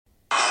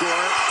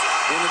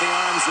into the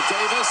arms of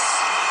Davis.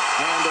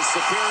 And a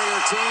superior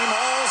team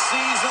all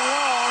season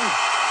long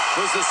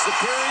was the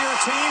superior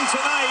team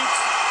tonight.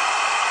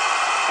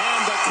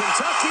 And the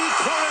Kentucky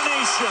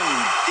coronation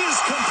is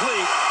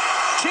complete.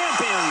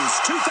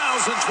 Champions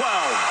 2012.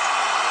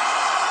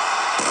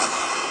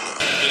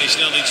 Benny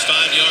Snell needs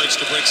 5 yards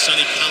to break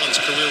Sonny Collins'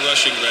 career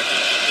rushing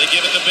record. They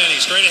give it to Benny.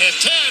 Straight ahead.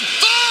 10,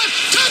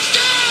 5,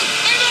 touchdown!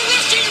 And a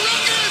rushing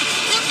record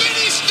for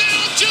Benny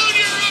Snell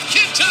Jr. of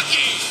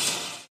Kentucky.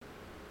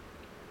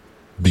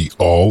 The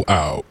All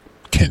Out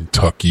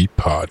Kentucky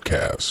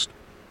Podcast.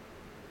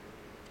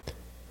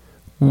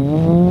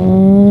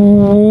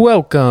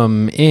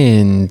 Welcome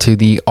into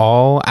the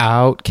All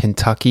Out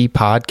Kentucky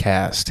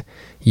Podcast,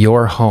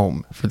 your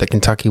home for the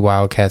Kentucky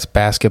Wildcats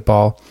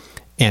basketball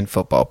and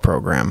football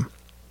program.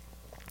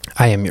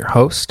 I am your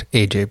host,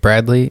 AJ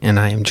Bradley, and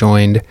I am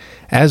joined,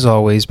 as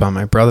always, by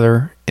my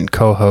brother and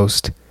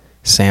co-host,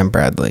 Sam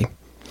Bradley.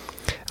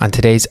 On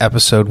today's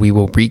episode, we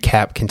will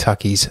recap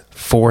Kentucky's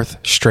fourth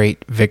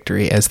straight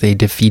victory as they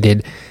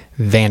defeated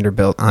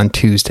Vanderbilt on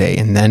Tuesday,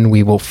 and then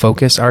we will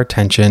focus our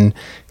attention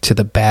to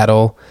the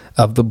battle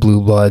of the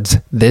Blue Bloods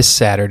this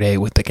Saturday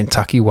with the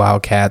Kentucky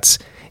Wildcats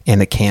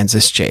and the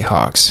Kanssas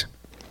Jayhawks.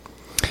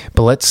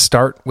 But let's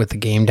start with the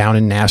game down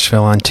in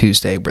Nashville on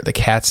Tuesday, where the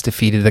Cats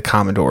defeated the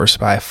Commodores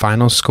by a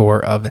final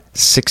score of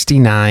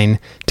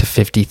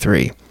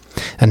 69-53.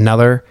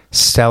 Another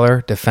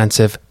stellar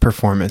defensive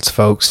performance,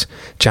 folks.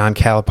 John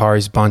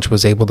Calipari's bunch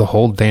was able to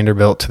hold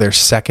Vanderbilt to their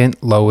second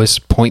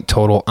lowest point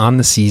total on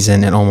the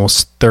season and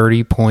almost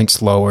 30 points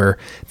lower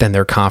than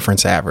their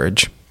conference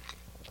average.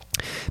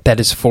 That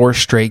is 4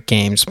 straight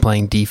games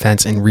playing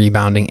defense and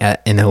rebounding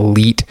at an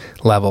elite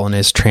level and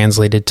is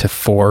translated to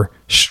 4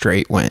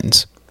 straight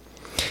wins.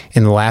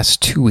 In the last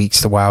 2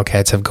 weeks, the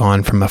Wildcats have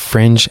gone from a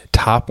fringe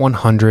top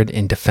 100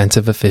 in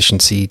defensive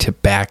efficiency to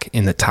back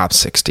in the top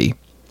 60.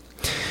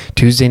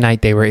 Tuesday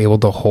night, they were able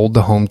to hold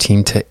the home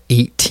team to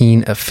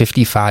 18 of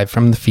 55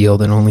 from the field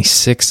and only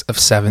 6 of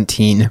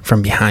 17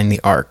 from behind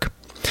the arc.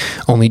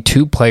 Only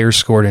 2 players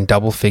scored in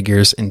double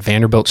figures, and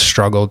Vanderbilt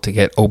struggled to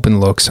get open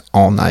looks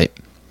all night.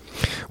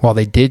 While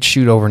they did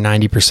shoot over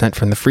 90%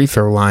 from the free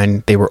throw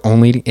line, they were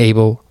only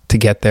able to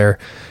get there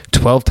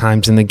 12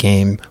 times in the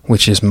game,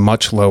 which is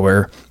much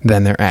lower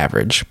than their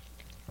average.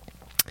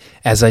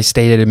 As I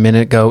stated a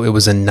minute ago, it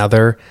was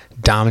another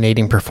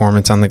dominating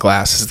performance on the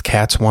glass as the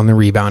Cats won the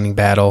rebounding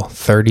battle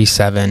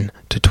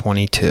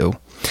 37-22.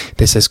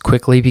 This has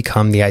quickly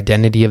become the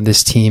identity of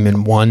this team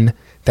and one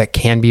that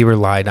can be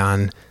relied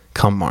on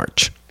come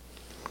March.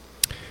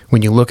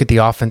 When you look at the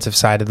offensive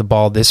side of the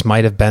ball, this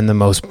might have been the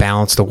most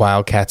balanced the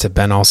Wildcats have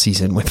been all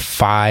season, with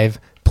 5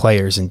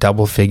 players in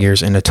double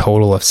figures and a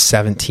total of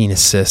 17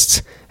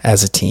 assists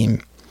as a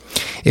team.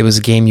 It was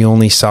a game you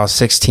only saw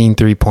 16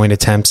 three-point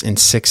attempts and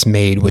 6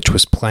 made, which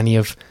was plenty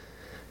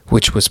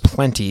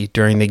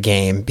during the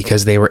game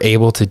because they were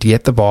able to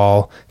get the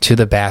ball to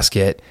the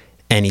basket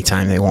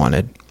anytime they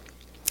wanted.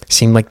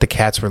 Seemed like the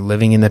Cats were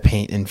living in the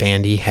paint and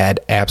Vandy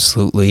had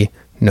absolutely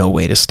no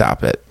way to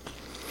stop it.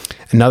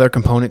 Another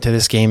component to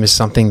this game is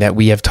something that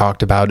we have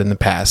talked about in the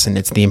past, and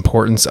it's the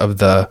importance of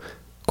the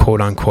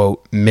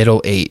quote-unquote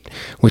middle 8,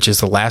 which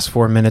is the last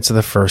 4 minutes of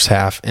the first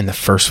half and the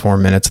first 4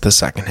 minutes of the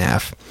second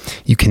half.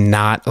 You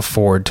cannot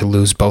afford to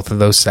lose both of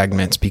those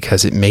segments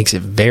because it makes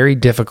it very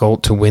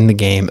difficult to win the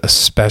game,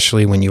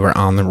 especially when you are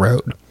on the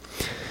road.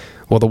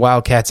 Well, the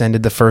Wildcats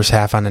ended the first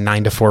half on a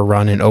 9-4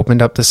 run and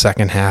opened up the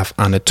second half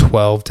on a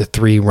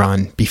 12-3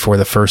 run before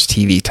the first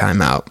TV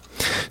timeout.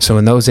 So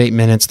in those 8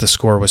 minutes, the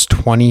score was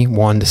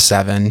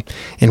 21-7,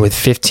 and with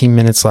 15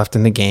 minutes left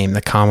in the game,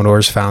 the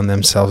Commodores found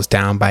themselves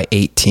down by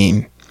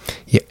 18.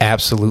 You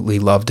absolutely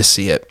love to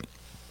see it.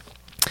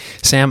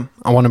 Sam,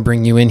 I want to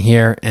bring you in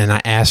here and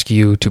I ask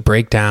you to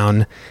break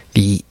down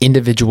the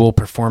individual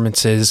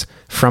performances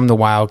from the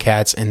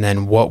Wildcats and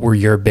then what were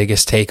your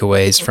biggest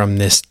takeaways from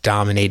this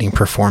dominating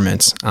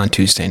performance on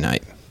Tuesday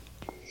night?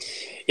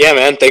 Yeah,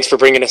 man, thanks for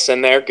bringing us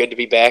in there. Good to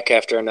be back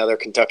after another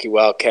Kentucky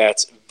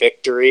Wildcats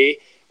victory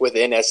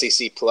within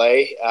SEC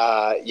play.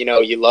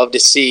 You love to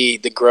see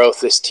the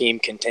growth this team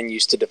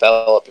continues to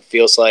develop. It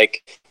feels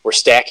like we're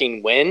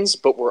stacking wins,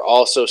 but we're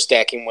also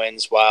stacking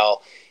wins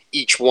while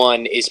each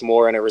one is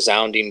more in a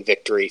resounding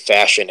victory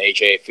fashion,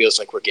 AJ. It feels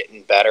like we're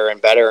getting better and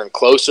better and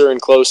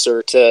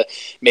closer to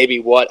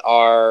maybe what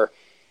our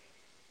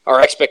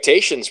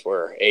expectations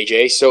were,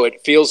 AJ. So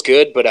it feels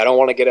good, but I don't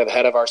want to get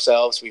ahead of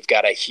ourselves. We've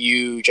got a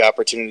huge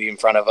opportunity in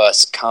front of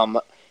us come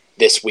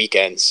this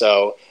weekend.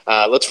 So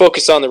let's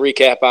focus on the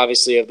recap,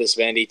 obviously, of this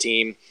Vandy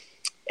team.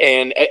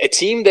 And a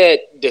team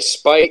that,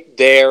 despite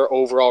their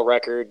overall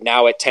record,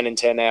 now at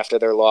 10-10 after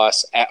their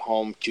loss at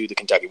home to the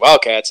Kentucky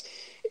Wildcats,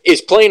 is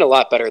playing a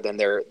lot better than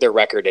their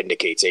record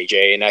indicates,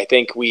 AJ. And I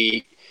think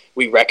we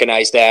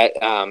recognize that.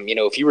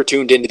 If you were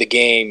tuned into the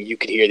game, you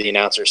could hear the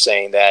announcer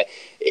saying that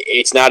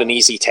it's not an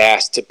easy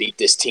task to beat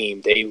this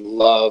team. They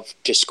love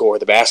to score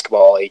the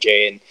basketball,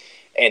 AJ,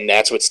 and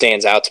that's what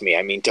stands out to me.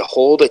 I mean, to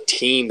hold a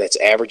team that's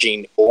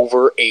averaging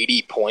over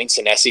 80 points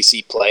in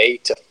SEC play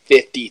to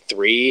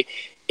 53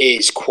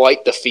 is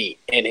quite the feat,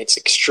 and it's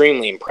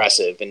extremely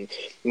impressive. And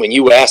when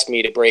you ask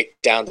me to break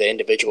down the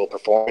individual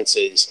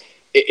performances,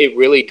 it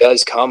really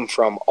does come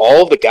from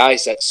all the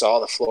guys that saw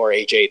the floor,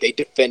 AJ. They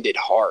defended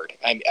hard.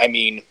 I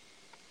mean,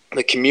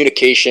 the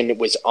communication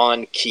was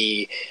on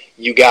key.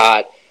 You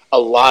got a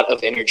lot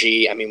of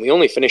energy. I mean, we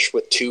only finished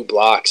with 2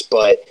 blocks,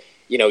 but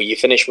you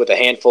finish with a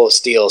handful of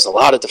steals, a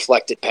lot of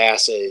deflected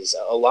passes,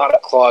 a lot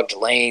of clogged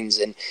lanes,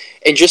 and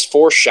just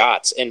 4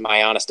 shots, in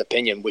my honest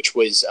opinion, which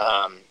was,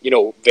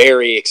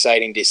 very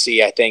exciting to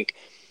see. I think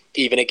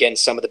even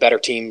against some of the better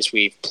teams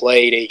we've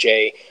played,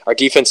 AJ, our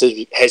defense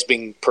has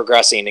been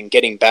progressing and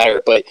getting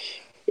better, but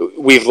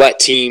we've let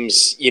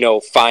teams,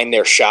 find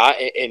their shot,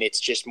 and it's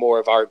just more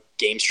of our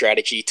game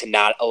strategy to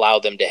not allow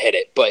them to hit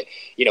it. But,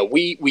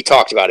 we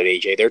talked about it,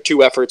 AJ. Their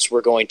 2 efforts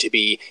were going to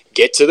be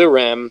get to the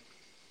rim,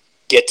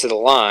 get to the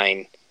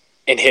line,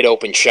 and hit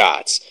open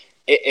shots.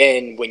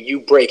 And when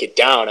you break it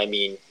down, I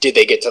mean, did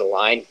they get to the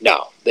line?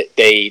 No.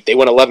 They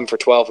went 11 for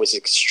 12, was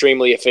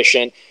extremely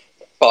efficient,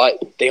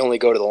 but they only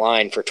go to the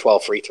line for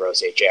 12 free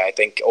throws, AJ. I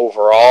think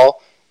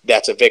overall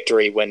that's a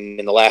victory when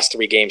in the last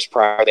 3 games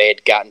prior they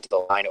had gotten to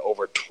the line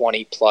over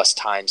 20-plus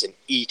times in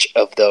each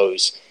of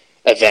those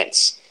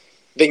events.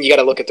 Then you got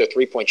to look at their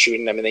three-point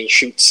shooting. I mean, they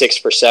shoot 6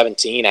 for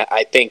 17.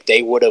 I think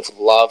they would have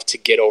loved to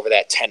get over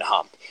that 10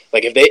 hump.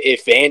 Like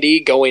if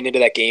Vandy going into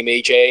that game,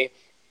 AJ,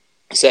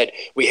 said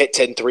we hit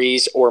 10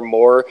 threes or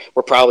more,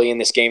 we're probably in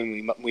this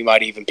game. We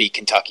might even beat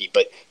Kentucky.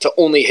 But to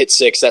only hit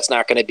 6, that's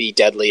not going to be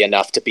deadly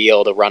enough to be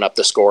able to run up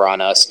the score on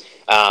us.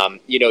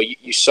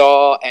 You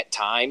saw at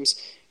times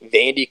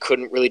Vandy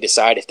couldn't really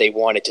decide if they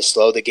wanted to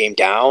slow the game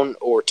down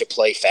or to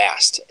play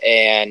fast.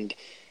 And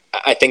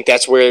I think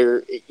that's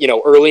where,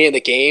 early in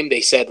the game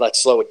they said,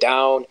 let's slow it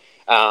down.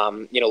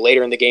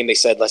 Later in the game they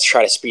said, let's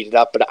try to speed it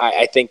up. But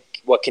I think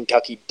what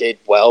Kentucky did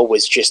well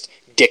was just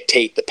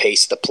dictate the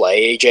pace of the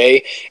play,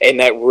 AJ, and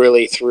that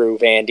really threw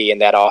Vandy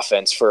and that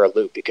offense for a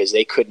loop because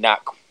they could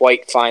not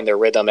quite find their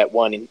rhythm at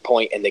one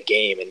point in the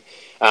game.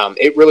 And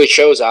it really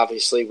shows,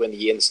 obviously,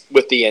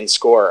 with the end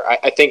score.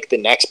 I think the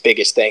next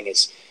biggest thing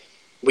is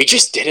we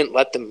just didn't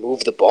let them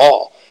move the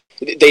ball.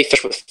 They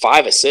finished with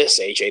 5 assists,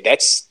 AJ.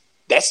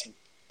 That's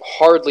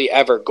hardly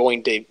ever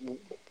going to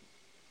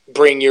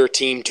bring your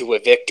team to a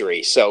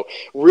victory. So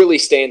really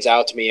stands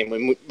out to me.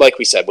 And like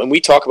we said, when we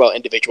talk about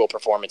individual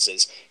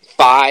performances,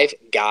 5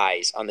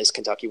 guys on this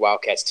Kentucky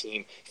Wildcats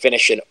team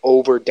finish in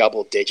over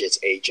double digits,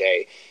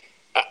 AJ.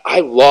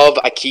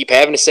 I keep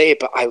having to say it,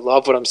 but I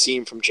love what I'm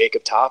seeing from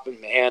Jacob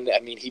Toppin, man. I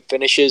mean, he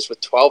finishes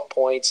with 12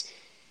 points.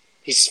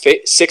 He's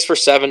 6 for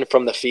 7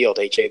 from the field,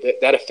 AJ.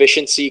 That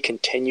efficiency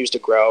continues to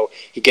grow.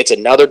 He gets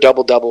another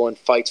double-double and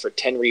fights for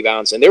 10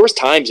 rebounds. And there was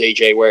times,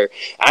 AJ, where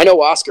I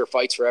know Oscar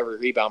fights for every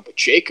rebound, but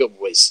Jacob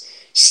was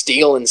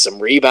stealing some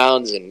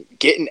rebounds and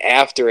getting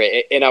after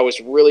it. And I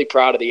was really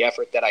proud of the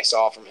effort that I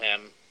saw from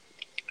him.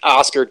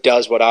 Oscar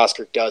does what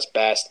Oscar does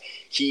best.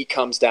 He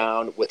comes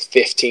down with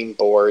 15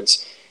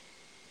 boards,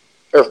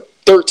 or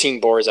 13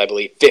 boards, I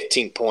believe,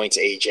 15 points,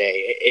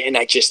 AJ. And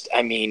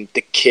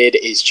the kid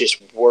is just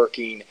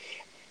working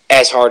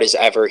as hard as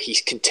ever.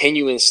 He's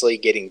continuously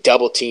getting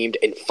double teamed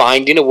and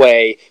finding a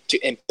way to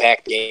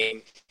impact the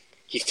game.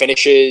 He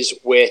finishes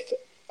with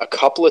a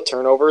couple of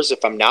turnovers,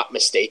 if I'm not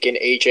mistaken,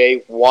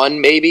 AJ.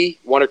 One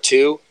or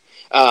two,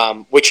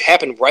 which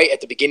happened right at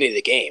the beginning of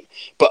the game.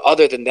 But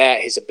other than that,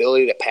 his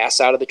ability to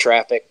pass out of the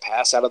traffic,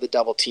 pass out of the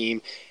double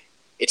team,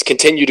 it's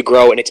continued to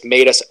grow, and it's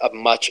made us a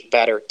much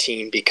better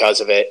team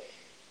because of it.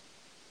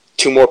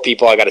 2 more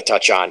people I got to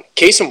touch on.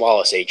 Cason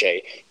Wallace,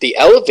 AJ. The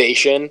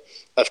elevation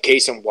of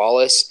Cason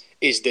Wallace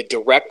is the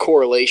direct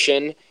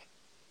correlation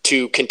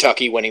to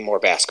Kentucky winning more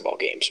basketball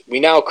games. We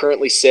now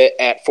currently sit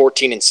at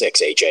 14-6,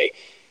 AJ.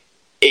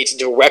 It's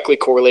directly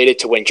correlated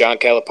to when John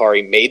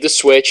Calipari made the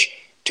switch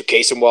to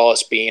Cason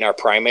Wallace being our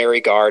primary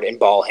guard and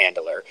ball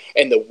handler.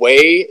 And the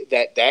way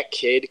that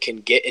kid can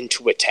get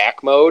into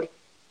attack mode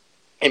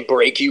and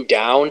break you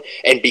down,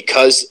 and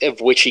because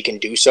of which he can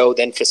do so,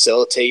 then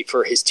facilitate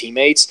for his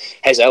teammates,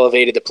 has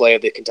elevated the play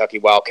of the Kentucky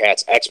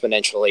Wildcats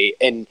exponentially.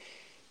 And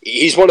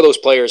he's one of those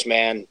players,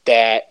 man,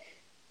 that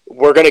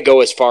we're going to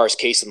go as far as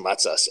Cason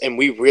lets us. And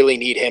we really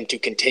need him to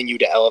continue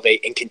to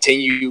elevate and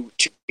continue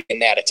to be in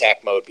that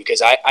attack mode,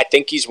 because I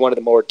think he's one of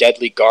the more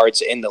deadly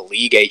guards in the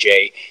league,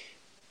 AJ,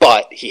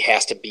 but he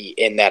has to be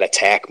in that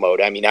attack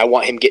mode. I mean, I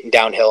want him getting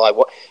downhill.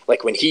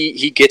 Like when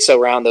he gets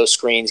around those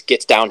screens,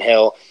 gets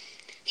downhill,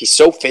 he's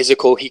so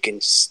physical. He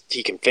can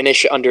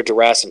finish under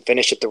duress and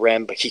finish at the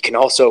rim, but he can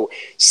also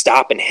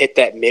stop and hit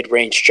that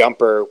mid-range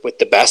jumper with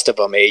the best of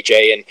them,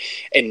 AJ.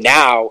 And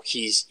now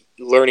he's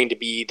learning to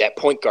be that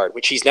point guard,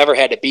 which he's never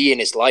had to be in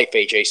his life,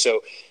 AJ.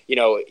 So,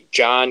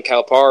 John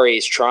Calipari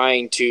is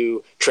trying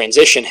to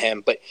transition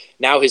him, but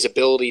now his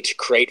ability to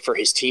create for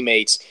his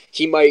teammates,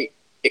 he might,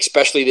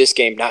 especially this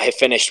game, not have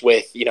finished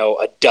with,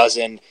 a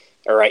dozen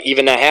or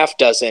even a half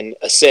dozen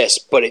assists,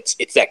 but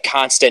it's that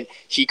constant,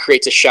 he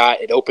creates a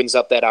shot, it opens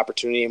up that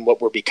opportunity, and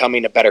what we're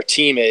becoming a better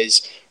team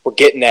is we're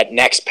getting that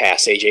next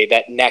pass, AJ,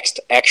 that next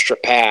extra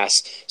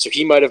pass. So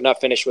he might have not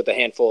finished with a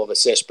handful of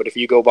assists, but if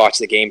you go watch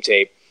the game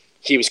tape,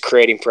 he was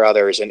creating for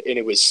others, and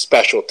it was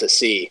special to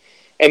see.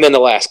 And then the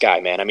last guy,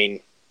 man, I mean,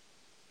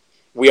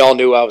 we all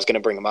knew I was going to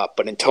bring him up,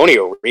 but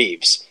Antonio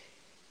Reeves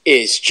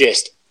is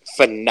just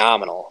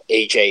phenomenal,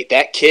 AJ.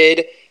 That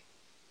kid,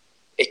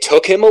 it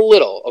took him a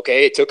little,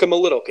 okay? It took him a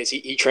little because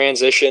he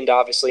transitioned,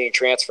 obviously, and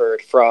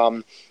transferred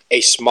from a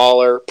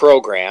smaller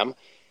program,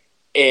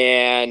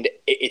 and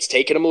it's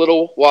taken him a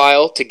little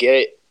while to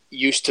get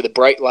used to the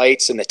bright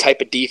lights and the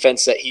type of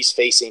defense that he's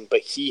facing,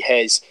 but he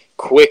has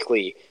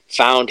quickly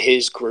found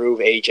his groove,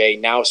 AJ,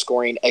 now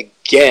scoring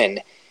again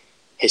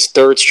his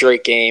third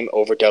straight game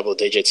over double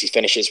digits. He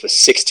finishes with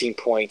 16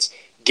 points,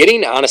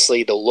 getting,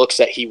 honestly, the looks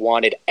that he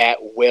wanted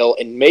at will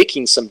and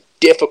making some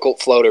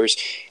difficult floaters.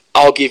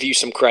 I'll give you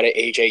some credit,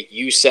 AJ.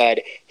 You said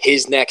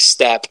his next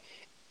step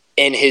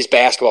in his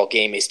basketball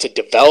game is to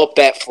develop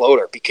that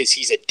floater because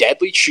he's a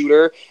deadly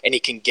shooter and he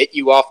can get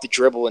you off the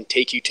dribble and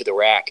take you to the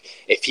rack.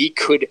 If he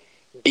could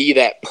be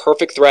that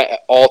perfect threat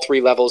at all three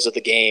levels of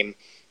the game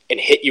and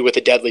hit you with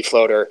a deadly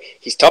floater,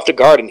 he's tough to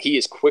guard, and he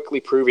is quickly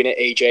proving it,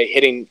 AJ,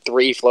 hitting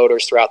 3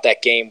 floaters throughout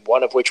that game,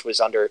 one of which was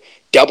under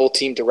double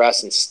team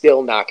duress and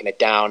still knocking it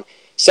down.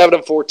 7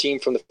 of 14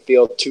 from the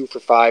field, 2 for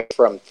 5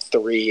 from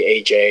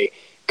 3, AJ.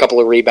 Couple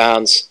of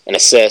rebounds, an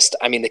assist.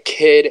 I mean, the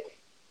kid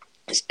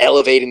is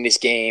elevating this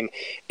game,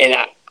 and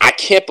I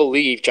can't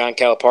believe John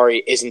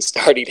Calipari isn't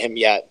starting him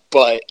yet,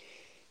 but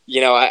you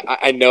know,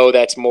 I know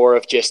that's more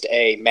of just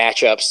a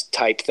matchups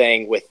type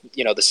thing with,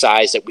 you know, the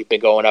size that we've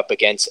been going up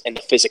against and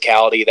the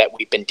physicality that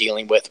we've been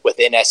dealing with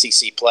within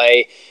SEC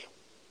play.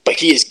 But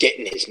he is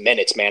getting his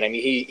minutes, man. I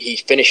mean, he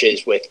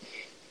finishes with,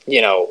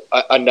 you know,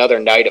 another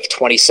night of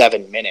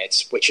 27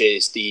 minutes, which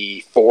is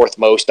the 4th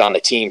most on the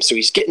team. So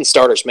he's getting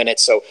starters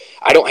minutes. So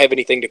I don't have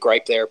anything to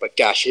gripe there. But,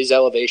 gosh, his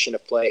elevation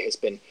of play has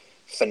been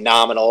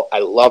phenomenal. I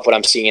love what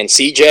I'm seeing.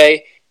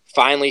 CJ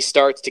finally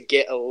starts to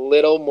get a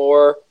little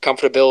more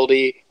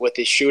comfortability with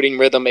his shooting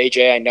rhythm,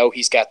 AJ. I know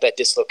he's got that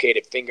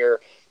dislocated finger,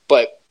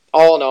 but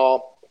all in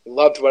all,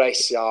 loved what I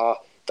saw.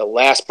 The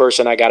last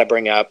person I got to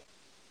bring up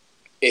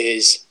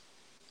is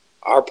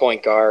our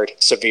point guard,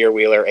 Severe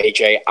Wheeler,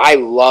 AJ. I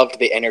loved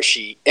the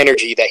energy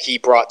that he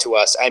brought to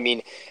us. I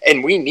mean,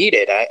 and we need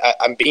it.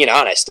 I'm being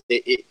honest.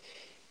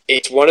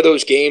 It's one of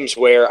those games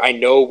where I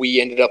know we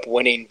ended up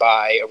winning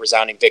by a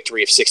resounding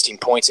victory of 16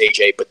 points,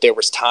 AJ, but there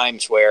was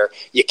times where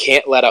you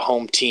can't let a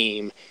home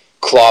team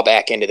claw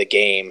back into the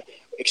game,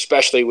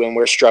 especially when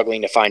we're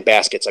struggling to find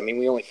baskets. I mean,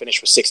 we only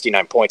finished with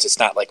 69 points. It's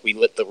not like we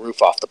lit the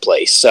roof off the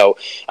place. So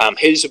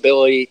his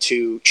ability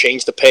to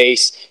change the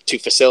pace, to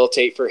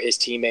facilitate for his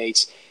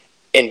teammates,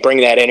 and bring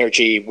that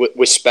energy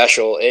was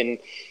special. And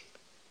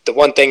the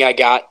one thing I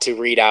got to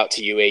read out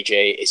to you,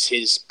 AJ, is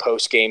his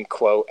post-game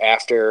quote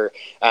after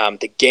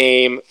the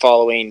game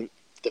following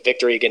the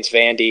victory against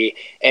Vandy,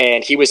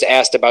 and he was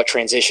asked about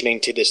transitioning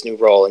to this new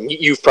role. And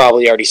you've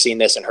probably already seen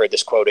this and heard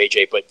this quote,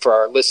 AJ, but for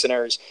our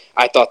listeners,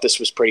 I thought this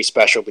was pretty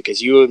special because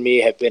you and me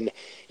have been,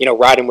 you know,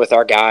 riding with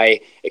our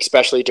guy,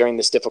 especially during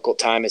this difficult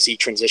time as he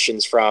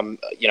transitions from,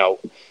 you know,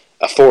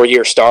 a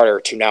 4-year starter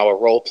to now a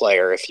role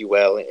player, if you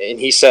will. And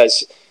he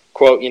says,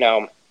 quote, you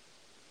know,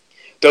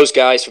 those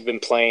guys who've been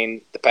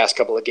playing the past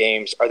couple of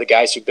games are the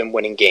guys who've been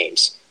winning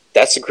games.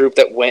 That's the group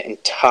that went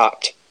and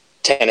topped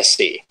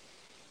Tennessee.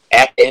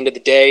 At the end of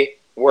the day,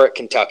 we're at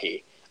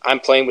Kentucky.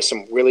 I'm playing with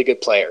some really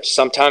good players.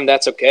 Sometimes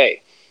that's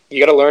okay. You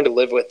got to learn to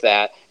live with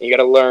that, and you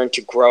got to learn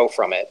to grow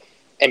from it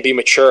and be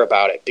mature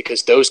about it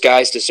because those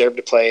guys deserve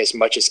to play as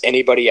much as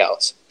anybody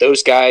else.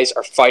 Those guys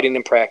are fighting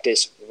in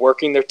practice,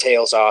 working their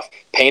tails off,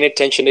 paying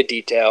attention to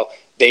detail.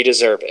 They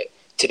deserve it.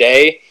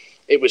 Today,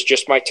 it was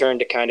just my turn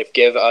to kind of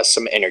give us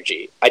some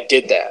energy. I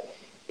did that.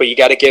 But you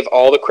got to give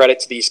all the credit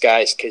to these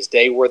guys because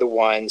they were the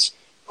ones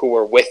who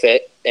were with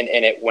it and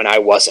in it when I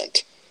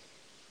wasn't.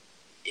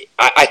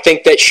 I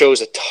think that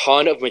shows a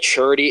ton of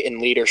maturity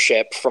and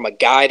leadership from a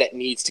guy that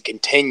needs to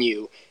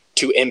continue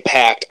to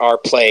impact our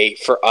play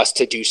for us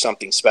to do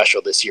something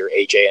special this year,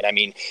 AJ. And I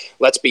mean,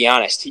 let's be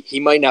honest. He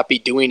might not be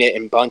doing it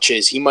in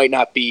bunches. He might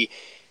not be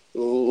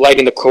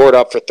lighting the court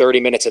up for 30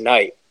 minutes a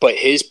night, but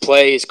his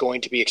play is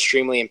going to be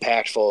extremely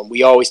impactful. And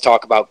we always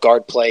talk about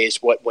guard play is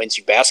what wins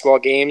you basketball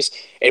games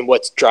and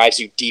what drives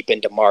you deep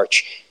into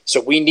March. So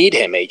we need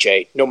him,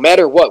 AJ. No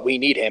matter what, we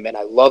need him. And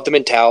I love the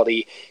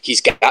mentality. He's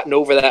gotten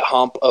over that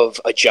hump of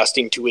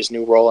adjusting to his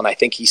new role, and I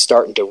think he's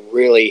starting to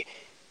really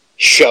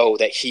show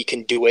that he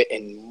can do it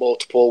in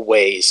multiple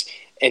ways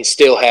and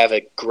still have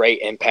a great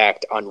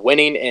impact on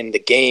winning in the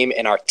game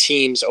and our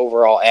team's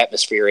overall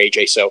atmosphere,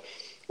 AJ. So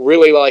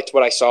really liked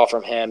what I saw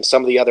from him.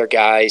 Some of the other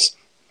guys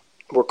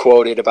were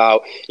quoted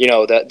about, you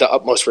know, the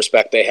utmost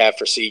respect they have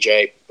for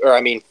CJ. Or,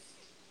 I mean,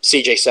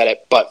 CJ said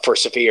it, but for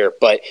Severe.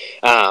 But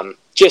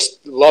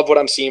just love what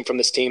I'm seeing from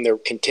this team. They're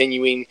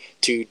continuing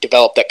to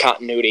develop that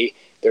continuity.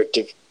 They're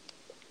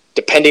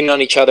depending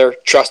on each other,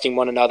 trusting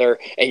one another,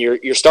 and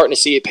you're starting to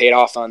see it paid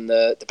off on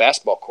the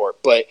basketball court.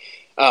 But,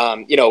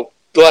 you know,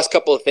 the last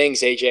couple of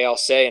things, AJ, I'll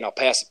say, and I'll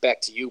pass it back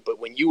to you. But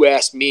when you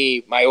asked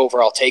me my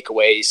overall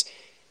takeaways,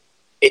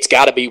 it's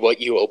got to be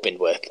what you opened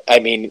with. I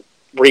mean,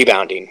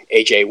 rebounding,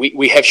 AJ.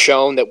 We have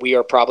shown that we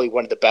are probably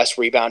one of the best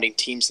rebounding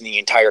teams in the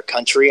entire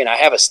country, and I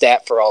have a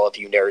stat for all of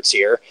you nerds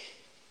here.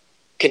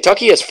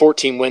 Kentucky has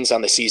 14 wins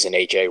on the season,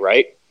 AJ,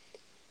 right?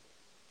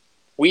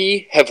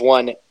 We have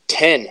won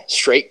 10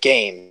 straight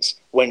games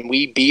when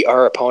we beat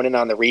our opponent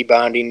on the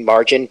rebounding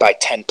margin by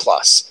 10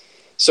 plus.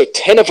 So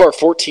 10 of our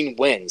 14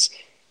 wins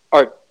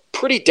are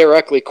pretty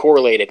directly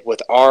correlated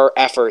with our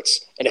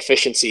efforts and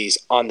efficiencies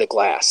on the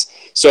glass.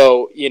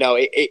 So,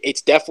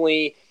 it's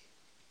definitely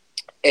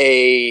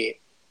a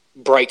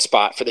bright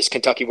spot for this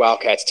Kentucky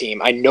Wildcats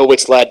team. I know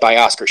it's led by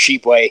Oscar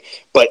Tshiebwe,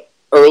 but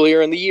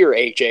earlier in the year,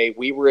 AJ,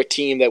 we were a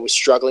team that was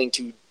struggling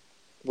to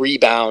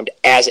rebound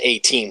as a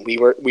team. We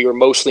were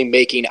mostly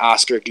making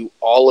Oscar do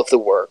all of the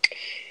work.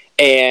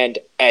 And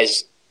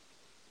as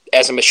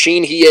a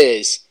machine he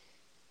is,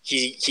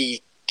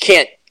 he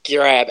can't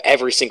grab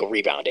every single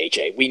rebound,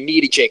 AJ. We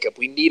needed Jacob.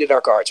 We needed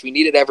our guards. We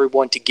needed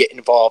everyone to get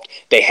involved.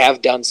 They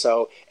have done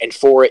so, and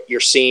for it, you're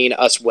seeing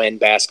us win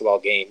basketball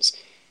games.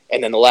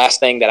 And then the last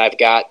thing that I've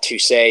got to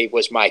say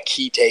was my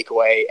key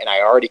takeaway, and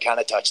I already kind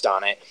of touched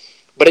on it,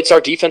 but it's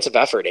our defensive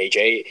effort,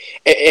 AJ.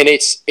 And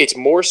it's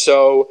more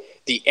so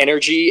the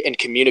energy and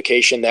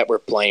communication that we're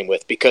playing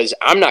with, because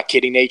I'm not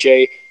kidding,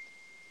 AJ.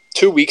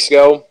 2 weeks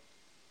ago,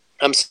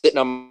 I'm sitting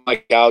on my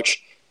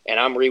couch, and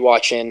I'm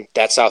rewatching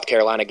that South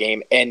Carolina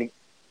game, and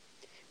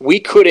we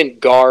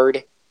couldn't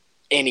guard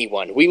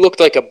anyone. We looked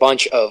like a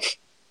bunch of,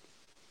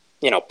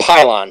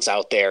 pylons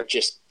out there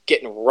just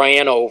getting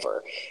ran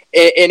over.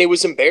 And it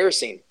was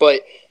embarrassing.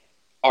 But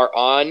our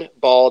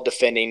on-ball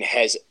defending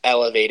has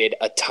elevated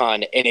a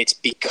ton, and it's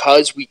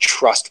because we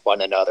trust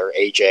one another,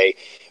 AJ.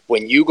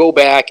 When you go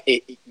back,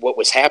 what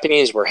was happening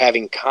is we're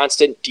having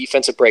constant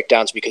defensive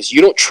breakdowns because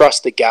you don't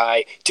trust the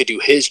guy to do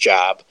his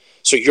job.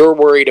 So you're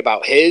worried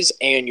about his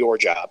and your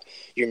job.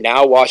 You're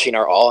now watching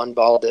our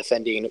on-ball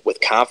defending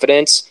with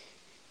confidence,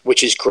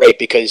 which is great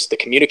because the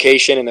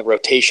communication and the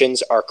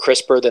rotations are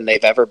crisper than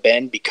they've ever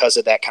been because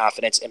of that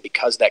confidence and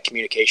because of that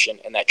communication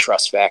and that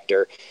trust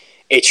factor.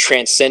 It's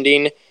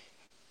transcending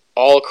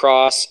all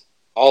across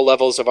all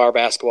levels of our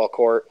basketball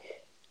court,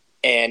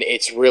 and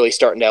it's really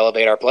starting to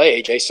elevate our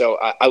play, AJ. So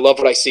I love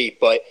what I see.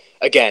 But,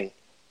 again,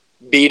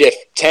 beat a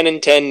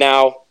 10-10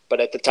 now, but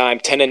at the time,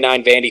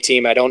 10-9 Vandy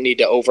team. I don't need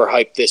to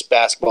overhype this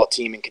basketball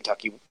team in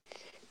Kentucky.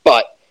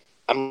 But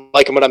I'm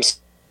liking what I'm seeing.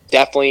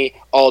 Definitely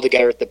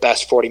altogether the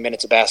best 40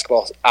 minutes of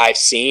basketball I've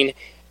seen.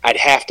 I'd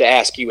have to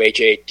ask you,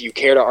 AJ, do you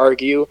care to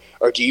argue,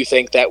 or do you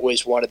think that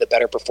was one of the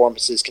better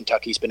performances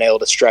Kentucky's been able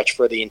to stretch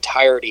for the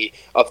entirety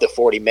of the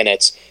 40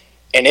 minutes?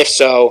 And if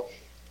so,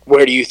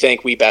 where do you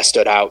think we best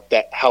stood out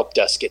that helped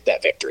us get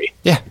that victory?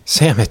 Yeah,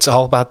 Sam, it's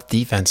all about the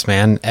defense,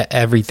 man.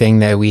 Everything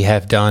that we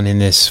have done in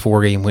this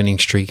 4-game winning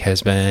streak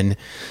has been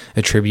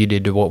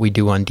attributed to what we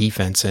do on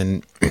defense,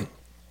 and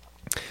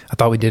I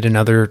thought we did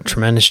another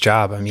tremendous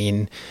job. I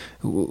mean,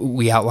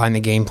 we outlined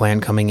the game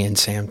plan coming in,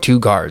 Sam. 2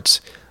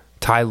 guards,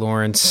 Ty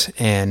Lawrence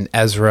and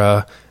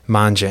Ezra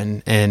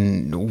Manjin.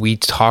 And we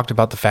talked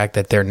about the fact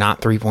that they're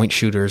not three-point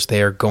shooters.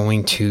 They are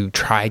going to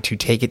try to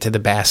take it to the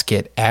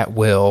basket at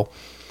will.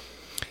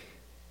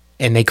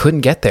 And they couldn't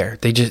get there.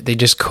 They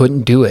just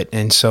couldn't do it.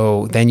 And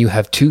so then you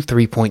have 2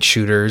 3-point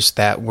shooters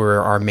that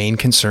were our main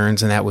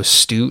concerns, and that was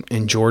Stute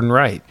and Jordan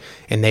Wright.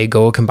 And they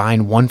go a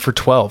combined 1 for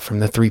 12 from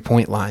the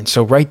 3-point line.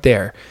 So right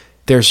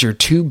there's your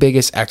 2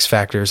 biggest X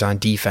factors on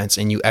defense,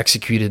 and you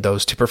executed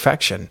those to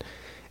perfection.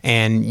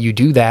 And you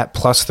do that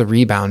plus the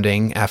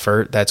rebounding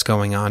effort that's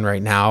going on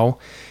right now,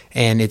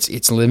 and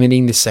it's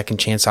limiting the second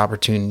chance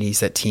opportunities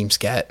that teams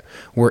get.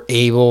 We're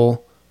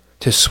able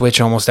to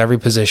switch almost every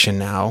position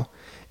now.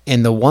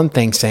 And the one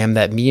thing, Sam,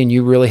 that me and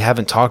you really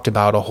haven't talked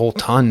about a whole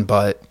ton,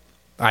 but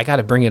I got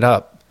to bring it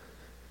up.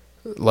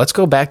 Let's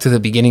go back to the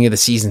beginning of the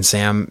season,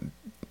 Sam.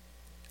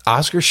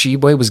 Oscar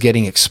Tshiebwe was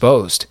getting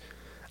exposed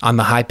on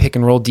the high pick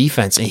and roll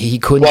defense, and he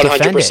couldn't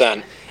 100%.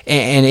 Defend it.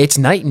 And it's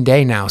night and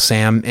day now,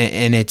 Sam,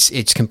 and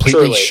it's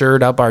completely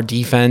shored up our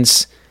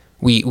defense.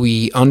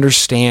 We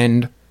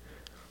understand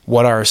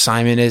what our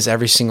assignment is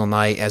every single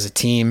night as a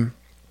team,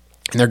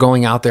 and they're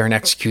going out there and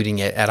executing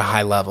it at a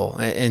high level.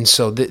 And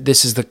so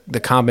this is the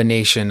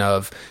combination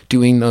of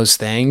doing those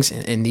things,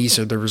 and these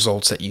are the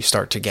results that you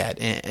start to get.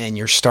 And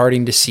you're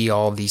starting to see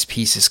all of these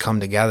pieces come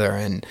together.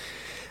 And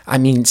I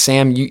mean,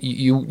 Sam,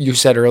 you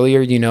said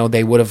earlier,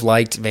 Vanderbilt would have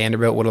liked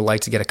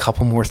to get a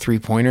couple more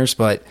 3-pointers,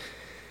 but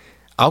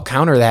I'll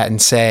counter that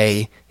and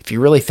say, if you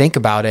really think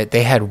about it,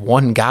 they had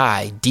one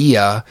guy,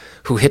 Dia,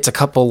 who hits a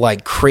couple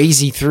like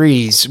crazy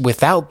threes.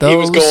 Without those, he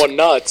was going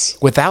nuts.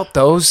 Without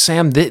those,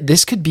 Sam,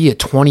 this could be a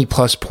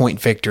 20-plus point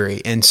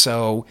victory. And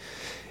so,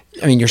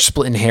 I mean, you're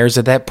splitting hairs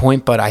at that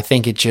point, but I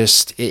think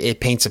it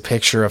paints a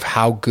picture of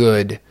how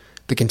good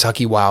the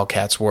Kentucky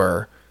Wildcats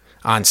were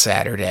on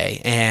Saturday.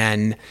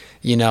 And,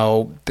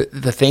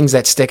 the things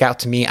that stick out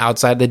to me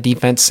outside the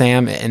defense,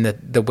 Sam, and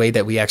the way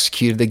that we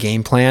executed the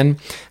game plan,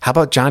 how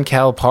about John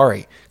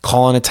Calipari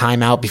calling a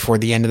timeout before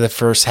the end of the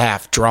first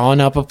half, drawing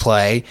up a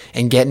play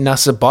and getting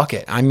us a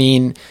bucket? I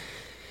mean,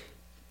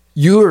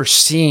 you are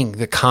seeing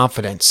the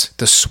confidence,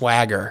 the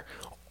swagger,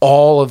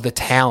 all of the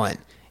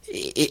talent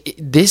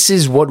this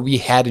is what we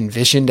had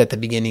envisioned at the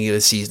beginning of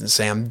the season,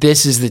 Sam.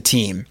 This is the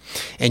team.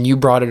 And you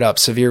brought it up,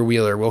 Severe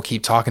Wheeler. We'll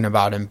keep talking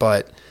about him,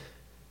 but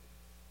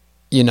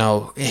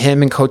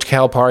him and Coach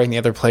Calipari and the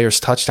other players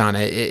touched on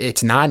it.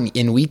 It's not,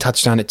 and we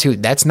touched on it too.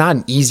 That's not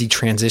an easy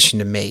transition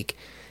to make.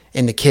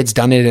 And the kid's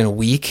done it in a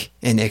week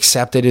and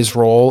accepted his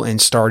role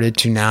and started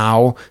to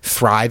now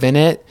thrive in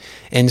it.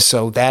 And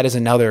so that is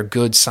another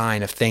good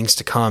sign of things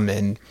to come.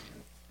 And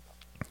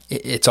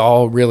it's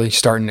all really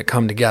starting to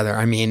come together.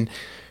 I mean,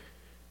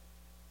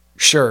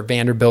 sure,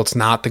 Vanderbilt's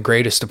not the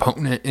greatest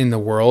opponent in the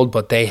world,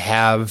 but they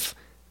have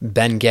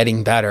been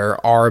getting better,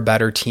 are a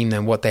better team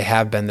than what they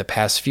have been the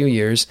past few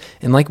years.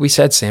 And like we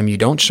said, Sam, you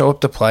don't show up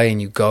to play and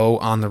you go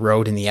on the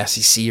road in the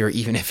SEC, or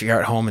even if you're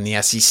at home in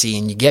the SEC,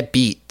 and you get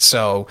beat.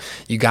 So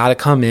you got to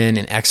come in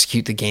and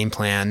execute the game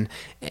plan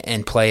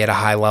and play at a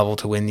high level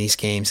to win these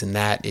games. And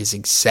that is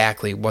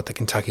exactly what the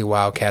Kentucky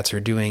Wildcats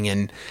are doing.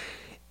 And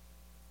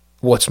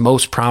what's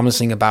most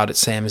promising about it,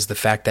 Sam, is the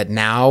fact that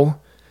now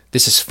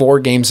this is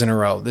 4 games in a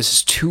row. This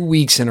is 2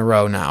 weeks in a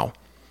row now.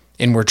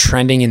 And we're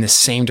trending in the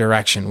same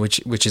direction,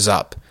 which is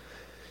up.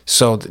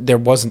 So there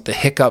wasn't the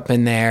hiccup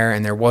in there,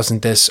 and there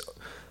wasn't this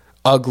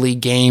ugly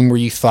game where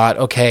you thought,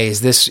 okay,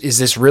 is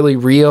this really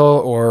real,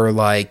 or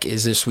like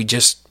is this we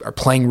just are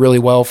playing really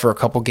well for a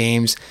couple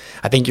games?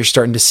 I think you're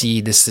starting to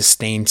see the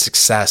sustained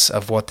success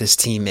of what this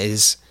team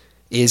is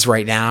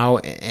right now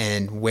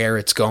and where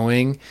it's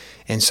going.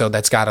 And so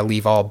that's got to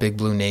leave all Big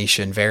Blue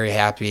Nation very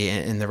happy,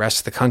 and the rest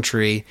of the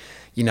country.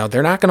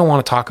 They're not going to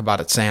want to talk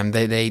about it, Sam.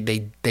 They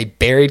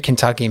buried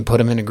Kentucky and put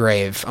them in a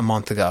grave a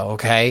month ago,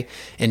 okay?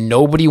 And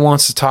nobody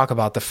wants to talk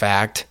about the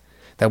fact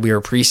that we are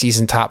a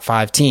preseason top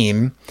 5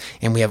 team,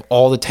 and we have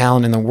all the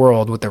talent in the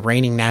world with the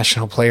reigning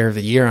National Player of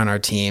the Year on our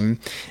team,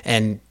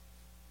 and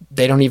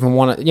they don't even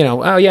want to,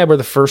 oh yeah, we're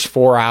the first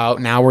 4 out.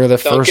 Now we're the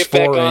first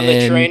 4 in. Don't get back on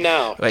the train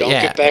now. Don't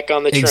get back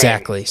on the train.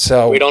 Exactly.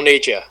 So we don't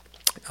need you.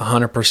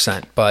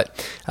 100%.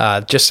 But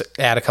just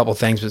add a couple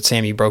things. But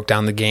Sam, you broke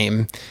down the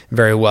game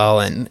very well,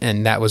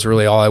 and that was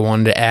really all I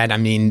wanted to add. I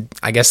mean,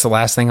 I guess the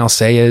last thing I'll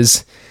say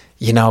is,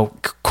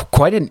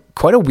 quite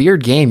a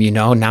weird game.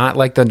 Not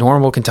like the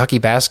normal Kentucky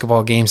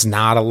basketball games.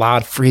 Not a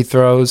lot of free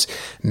throws,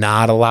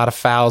 not a lot of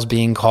fouls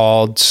being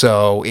called.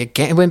 So it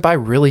went by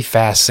really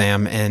fast,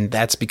 Sam, and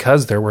that's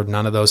because there were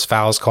none of those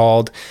fouls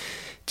called.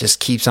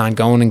 Just keeps on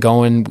going and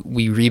going.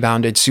 We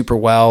rebounded super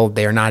well.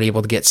 They're not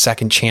able to get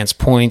second chance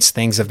points,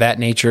 things of that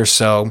nature.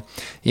 So,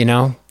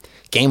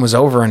 game was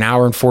over an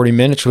hour and 40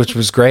 minutes, which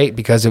was great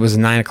because it was a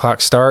 9 o'clock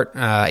start,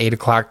 8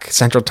 o'clock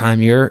Central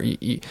Time, your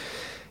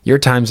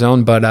time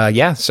zone. But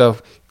so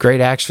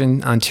great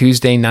action on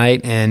Tuesday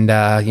night. And,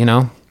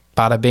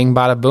 bada bing,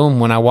 bada boom.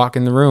 When I walk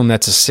in the room,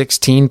 that's a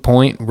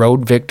 16-point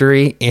road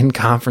victory in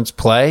conference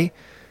play.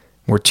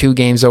 We're 2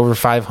 games over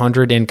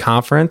 500 in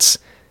conference.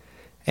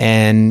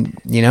 And,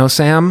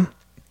 Sam,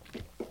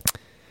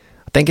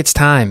 I think it's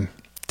time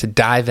to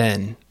dive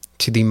in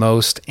to the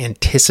most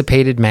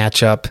anticipated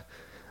matchup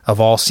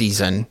of all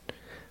season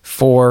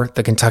for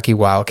the Kentucky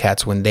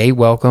Wildcats when they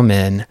welcome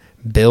in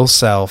Bill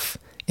Self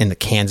and the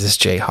Kanssas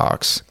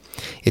Jayhawks.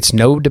 It's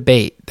no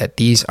debate that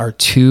these are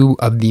 2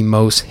 of the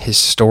most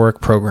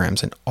historic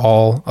programs in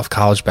all of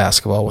college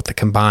basketball, with a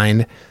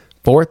combined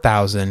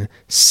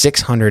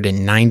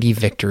 4,690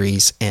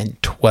 victories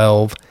and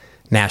 12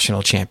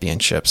 national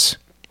championships.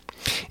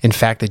 In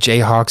fact, the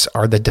Jayhawks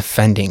are the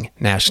defending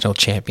national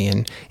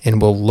champion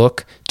and will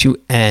look to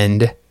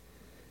end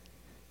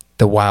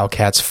the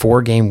Wildcats'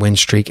 4-game win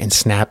streak and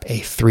snap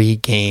a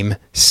 3-game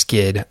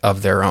skid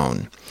of their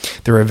own.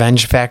 The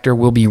revenge factor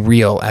will be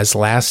real, as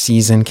last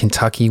season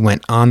Kentucky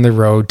went on the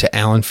road to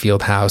Allen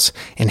Fieldhouse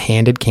and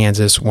handed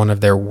Kanssas one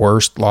of their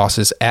worst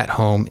losses at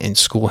home in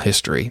school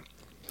history.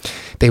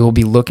 They will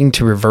be looking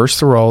to reverse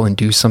the role and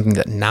do something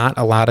that not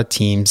a lot of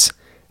teams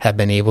have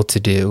been able to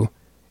do,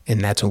 and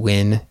that's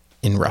win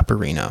in Rupp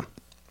Arena.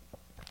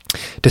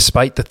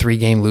 Despite the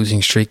 3-game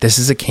losing streak, this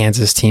is a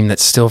Kanssas team that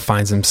still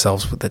finds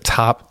themselves with the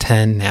top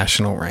 10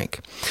 national rank.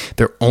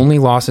 Their only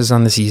losses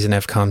on the season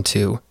have come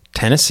to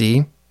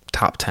Tennessee,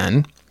 top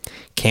 10,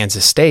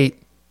 Kansas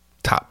State,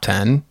 top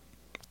 10,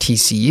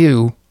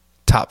 TCU,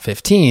 top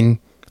 15,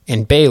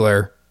 and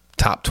Baylor,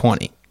 top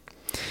 20.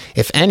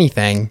 If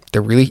anything,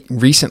 the really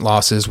recent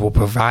losses will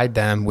provide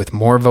them with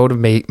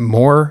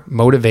more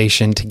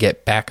motivation to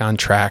get back on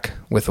track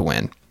with a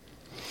win.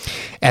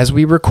 As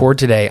we record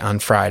today on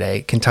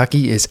Friday,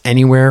 Kentucky is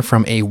anywhere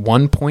from a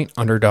 1-point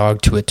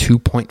underdog to a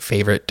 2-point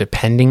favorite,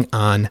 depending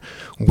on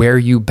where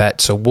you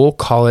bet. So we'll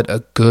call it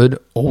a good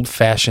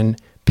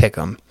old-fashioned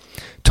pick'em.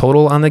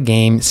 Total on the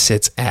game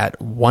sits at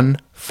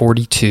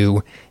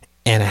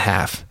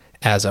 142.5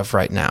 as of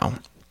right now.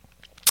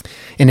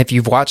 And if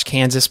you've watched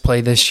Kanssas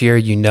play this year,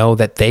 you know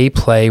that they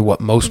play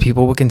what most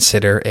people would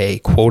consider a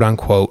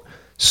quote-unquote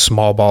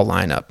small ball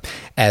lineup,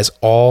 as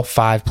all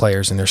 5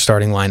 players in their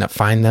starting lineup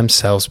find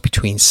themselves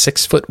between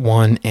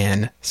 6'1"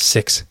 and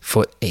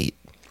 6'8".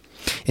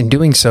 In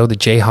doing so, the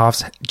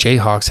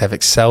Jayhawks have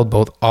excelled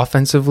both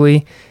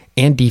offensively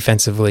and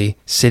defensively,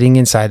 sitting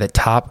inside the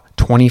top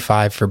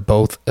 25 for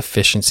both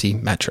efficiency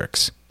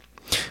metrics.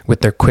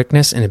 With their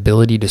quickness and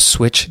ability to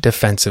switch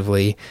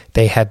defensively,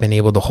 they have been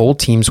able to hold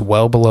teams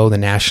well below the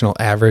national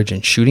average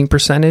in shooting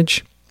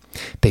percentage.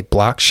 They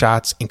block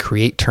shots and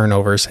create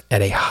turnovers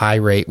at a high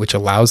rate, which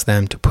allows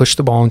them to push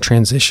the ball in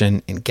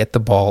transition and get the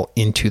ball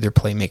into their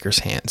playmakers'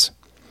 hands.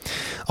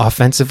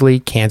 Offensively,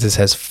 Kansas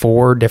has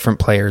 4 different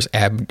players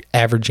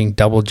averaging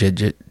double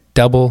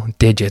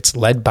digits,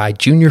 led by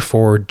junior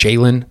forward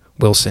Jalen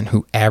Wilson,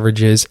 who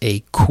averages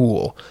a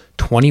cool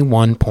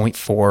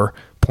 21.4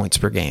 points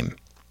per game.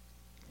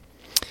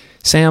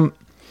 Sam,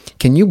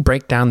 can you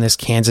break down this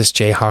Kansas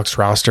Jayhawks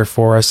roster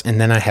for us?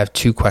 And then I have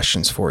 2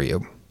 questions for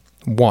you.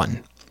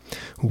 1,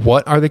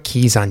 what are the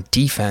keys on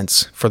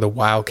defense for the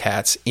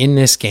Wildcats in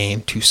this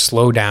game to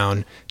slow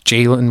down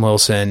Jalen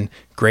Wilson,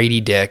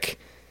 Grady Dick,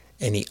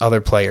 and the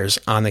other players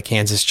on the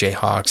Kansas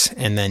Jayhawks?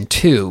 And then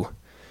 2,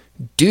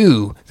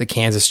 do the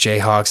Kansas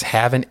Jayhawks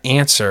have an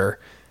answer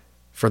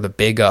for the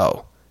Big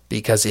O?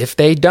 Because if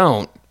they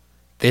don't,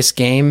 this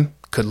game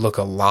could look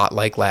a lot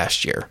like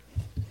last year.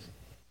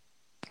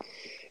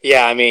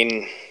 Yeah, I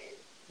mean,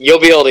 you'll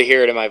be able to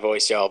hear it in my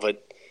voice, y'all,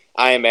 but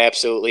I am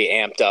absolutely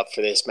amped up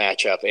for this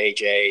matchup,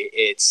 AJ.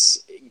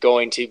 It's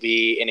going to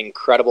be an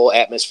incredible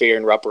atmosphere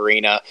in Rupp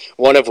Arena,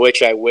 one of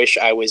which I wish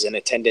I was in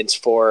attendance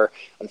for.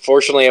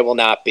 Unfortunately, I will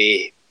not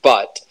be,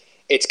 but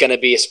it's going to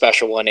be a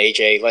special one,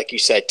 AJ. Like you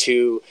said,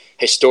 2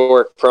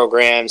 historic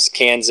programs.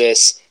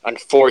 Kansas,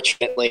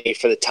 unfortunately,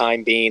 for the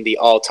time being, the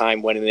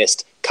all-time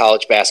winningest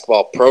college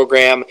basketball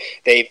program.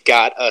 They've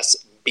got us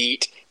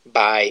beat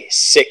by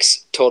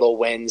 6 total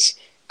wins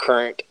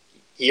current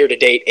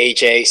year-to-date,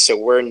 AJ, so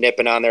we're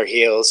nipping on their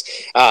heels.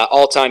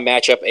 All-time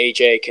matchup,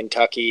 AJ,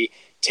 Kentucky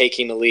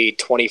taking the lead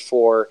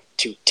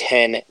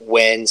 24-10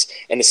 wins.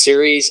 And the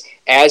series,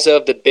 as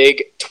of the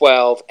Big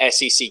 12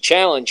 SEC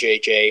Challenge,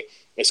 AJ,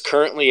 is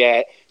currently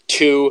at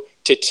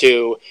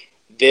 2-2,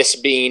 this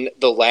being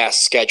the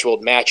last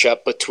scheduled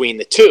matchup between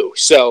the two.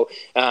 So,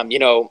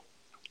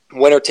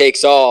 winner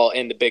takes all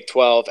in the Big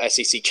 12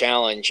 SEC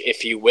Challenge,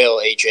 if you will,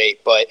 AJ,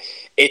 but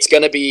it's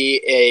going to be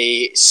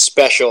a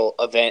special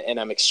event, and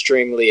I'm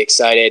extremely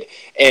excited,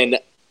 and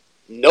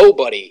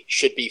nobody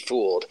should be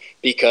fooled,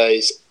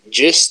 because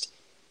just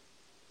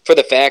for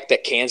the fact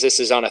that Kansas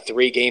is on a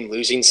 3-game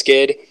losing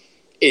skid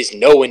is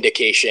no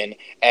indication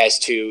as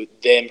to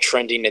them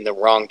trending in the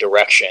wrong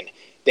direction.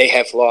 They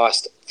have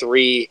lost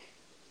 3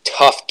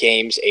 tough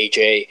games,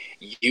 AJ.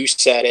 You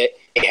said it.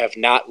 They have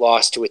not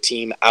lost to a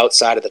team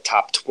outside of the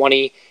top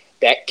 20.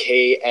 That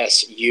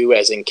KSU,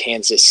 as in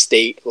Kansas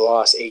State,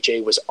 loss,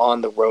 AJ, was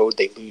on the road.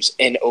 They lose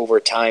in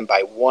overtime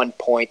by 1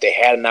 point. They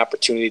had an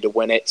opportunity to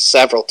win it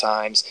several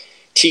times.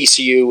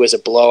 TCU was a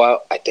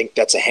blowout. I think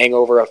that's a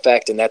hangover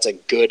effect, and that's a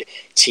good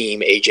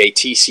team, AJ.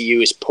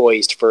 TCU is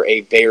poised for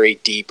a very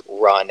deep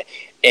run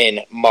in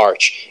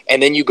March.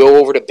 And then you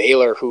go over to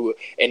Baylor, who,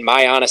 in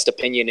my honest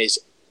opinion, is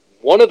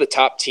one of the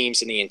top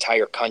teams in the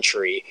entire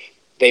country.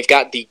 They've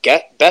got the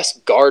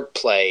best guard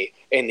play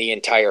in the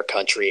entire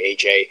country,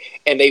 AJ,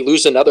 and they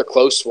lose another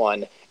close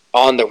one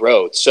on the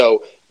road.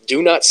 So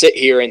do not sit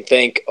here and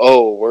think,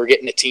 oh, we're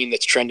getting a team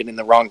that's trending in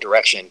the wrong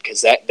direction,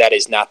 because that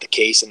is not the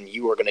case, and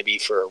you are going to be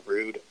for a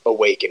rude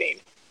awakening.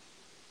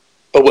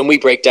 But when we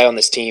break down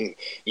this team,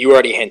 you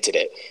already hinted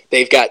it.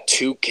 They've got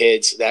 2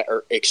 kids that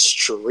are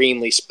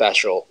extremely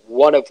special,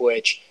 one of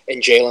which,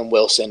 in Jalen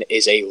Wilson,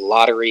 is a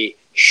lottery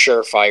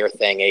surefire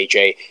thing,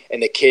 AJ,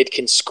 and the kid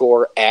can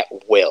score at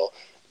will.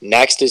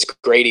 Next is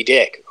Grady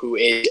Dick, who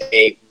is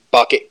a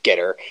bucket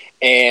getter,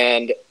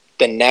 and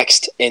the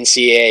next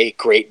NCAA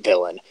great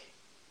villain.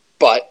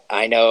 But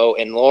I know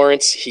in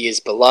Lawrence, he is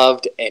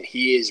beloved, and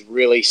he is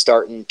really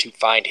starting to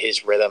find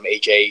his rhythm,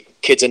 AJ.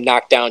 Kid's a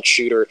knockdown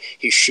shooter.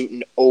 He's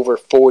shooting over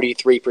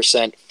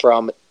 43%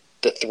 from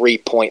the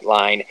three-point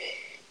line,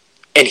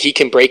 and he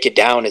can break it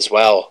down as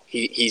well.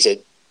 He's a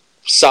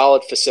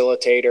solid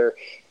facilitator,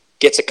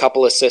 gets a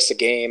couple assists a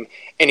game,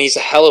 and he's a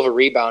hell of a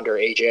rebounder,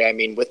 AJ. I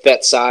mean, with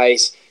that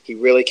size, he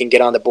really can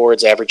get on the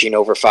boards, averaging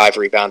over 5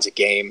 rebounds a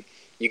game.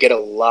 You get a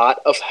lot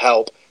of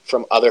help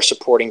from other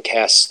supporting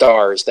cast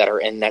stars that are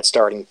in that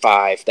starting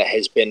 5 that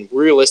has been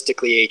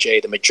realistically,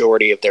 AJ, the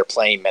majority of their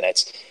playing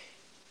minutes.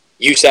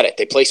 You said it.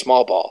 They play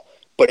small ball,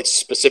 but it's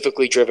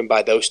specifically driven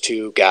by those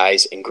 2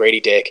 guys, in Grady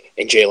Dick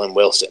and Jalen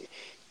Wilson.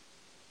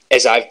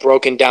 As I've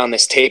broken down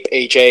this tape,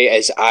 AJ,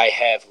 as I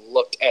have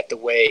looked at the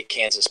way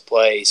Kansas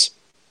plays,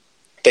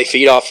 they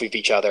feed off of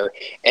each other.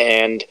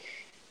 And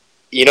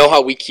you know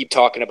how we keep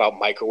talking about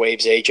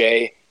microwaves,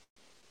 AJ?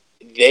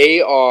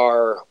 They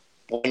are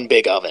one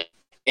big oven.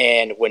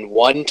 And when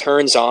one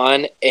turns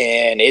on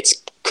and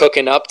it's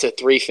cooking up to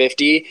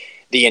 350,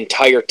 the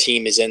entire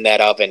team is in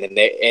that oven,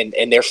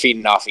 and they're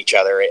feeding off each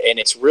other. And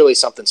it's really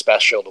something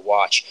special to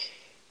watch.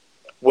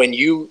 When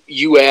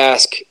you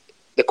ask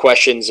the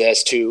questions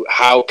as to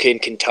how can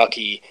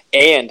Kentucky,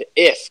 and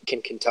if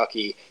can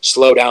Kentucky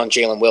slow down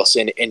Jalen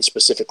Wilson and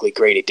specifically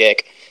Grady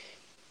Dick,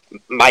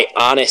 my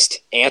honest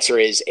answer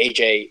is,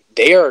 AJ,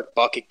 they are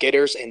bucket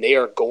getters, and they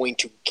are going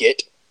to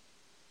get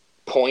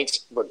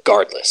points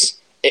regardless.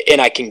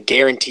 And I can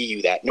guarantee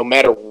you that no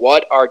matter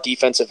what our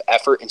defensive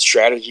effort and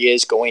strategy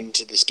is going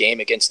into this game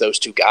against those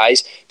two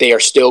guys, they are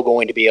still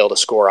going to be able to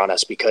score on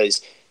us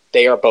because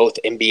they are both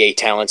NBA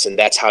talents, and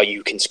that's how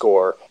you can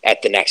score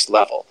at the next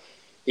level.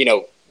 You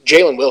know,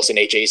 Jalen Wilson,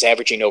 AJ, is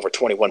averaging over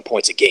 21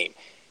 points a game.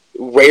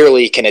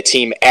 Rarely can a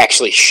team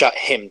actually shut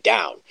him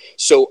down.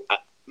 So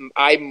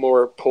I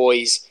more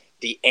pose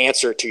the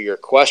answer to your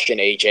question,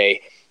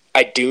 AJ.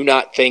 I do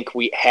not think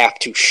we have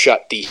to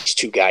shut these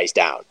two guys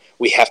down.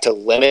 We have to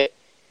limit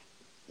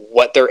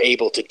what they're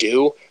able to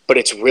do, but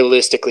it's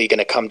realistically going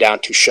to come down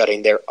to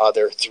shutting their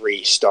other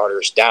three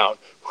starters down,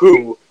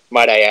 who,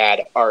 might I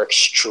add, are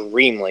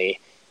extremely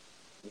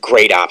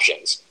great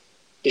options.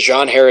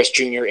 Dejon Harris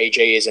Jr.,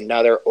 AJ, is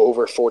another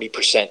over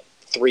 40%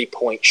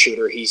 three-point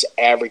shooter. He's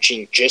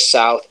averaging just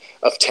south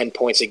of 10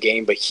 points a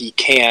game, but he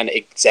can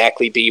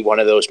exactly be one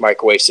of those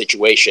microwave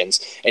situations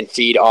and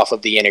feed off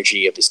of the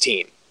energy of his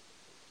team.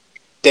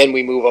 Then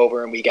we move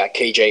over and we got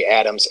KJ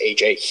Adams,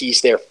 AJ.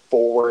 He's their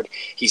forward.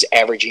 He's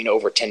averaging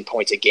over 10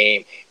 points a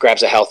game,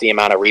 grabs a healthy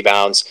amount of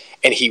rebounds,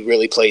 and he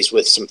really plays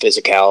with some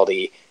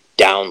physicality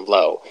down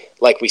low.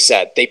 Like we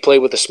said, they play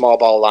with a small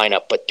ball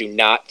lineup, but do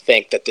not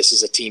think that this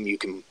is a team you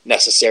can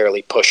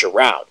necessarily push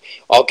around.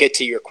 I'll get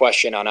to your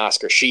question on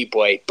Oscar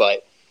Tshiebwe,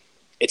 but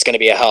it's going to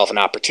be a hell of an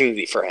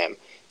opportunity for him.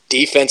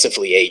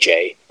 Defensively,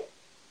 AJ,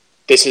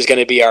 this is going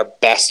to be our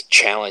best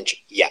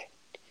challenge yet.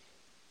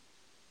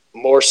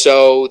 More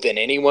so than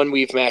anyone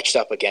we've matched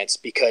up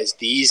against, because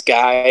these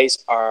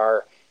guys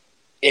are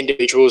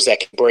individuals that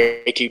can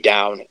break you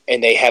down,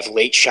 and they have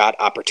late shot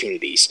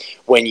opportunities.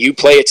 When you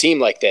play a team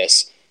like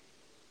this,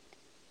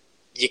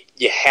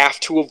 you have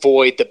to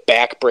avoid the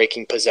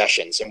back-breaking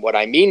possessions. And what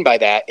I mean by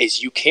that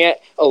is you can't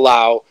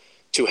allow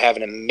to have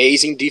an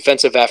amazing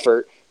defensive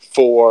effort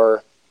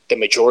for the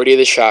majority of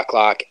the shot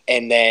clock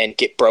and then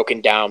get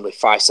broken down with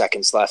 5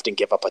 seconds left and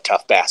give up a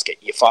tough basket.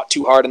 You fought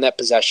too hard in that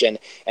possession,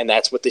 and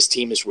that's what this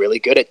team is really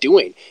good at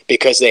doing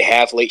because they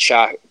have late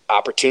shot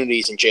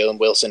opportunities in Jalen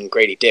Wilson and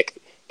Grady Dick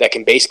that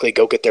can basically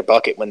go get their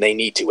bucket when they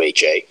need to,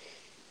 AJ.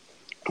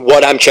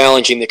 What I'm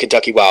challenging the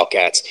Kentucky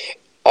Wildcats,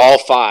 all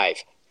five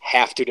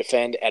have to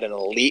defend at an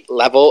elite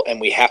level, and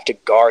we have to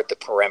guard the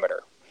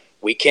perimeter.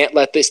 We can't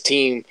let this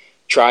team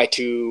try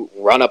to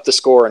run up the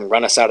score and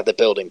run us out of the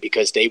building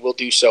because they will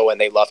do so, and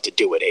they love to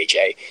do it,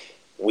 AJ.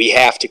 We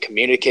have to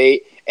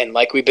communicate, and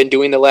like we've been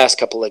doing the last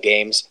couple of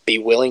games, be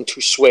willing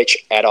to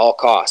switch at all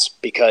costs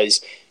because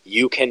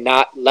you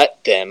cannot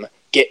let them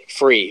get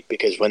free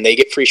because when they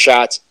get free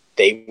shots,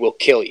 they will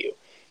kill you.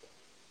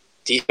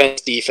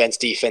 Defense, defense,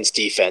 defense,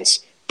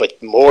 defense,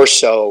 but more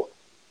so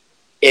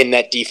in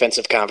that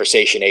defensive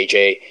conversation,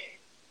 AJ,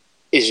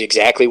 is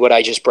exactly what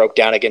I just broke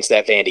down against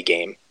that Vandy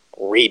game,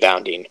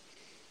 rebounding.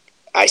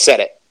 I said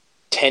it.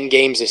 10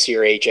 games this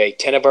year, AJ.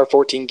 10 of our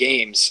 14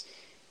 games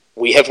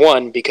we have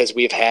won because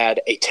we've had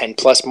a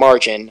 10-plus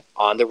margin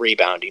on the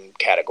rebounding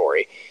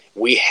category.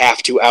 We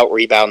have to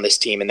out-rebound this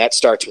team, and that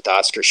starts with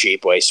Oscar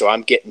Tshiebwe. So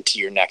I'm getting to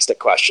your next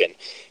question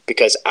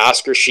because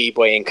Oscar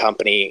Tshiebwe and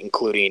company,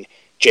 including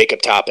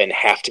Jacob Toppin,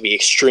 have to be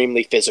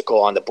extremely physical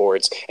on the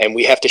boards, and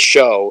we have to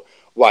show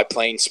why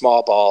playing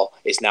small ball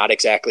is not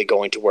exactly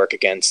going to work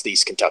against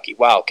these Kentucky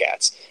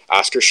Wildcats.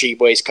 Oscar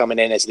Tshiebwe is coming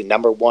in as the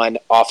number one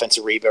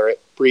offensive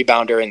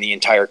rebounder in the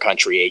entire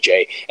country,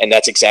 AJ, and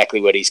that's exactly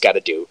what he's got to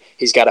do.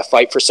 He's got to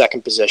fight for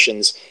second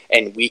positions,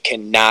 and we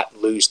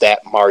cannot lose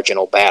that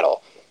marginal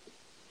battle.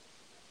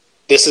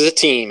 This is a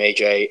team,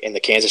 AJ, in the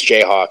Kansas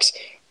Jayhawks,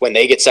 when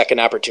they get second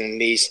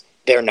opportunities,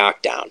 they're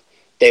knocked down.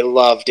 They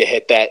love to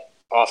hit that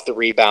off the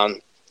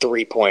rebound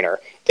three-pointer.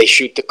 They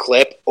shoot the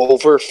clip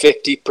over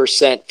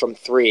 50% from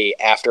three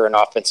after an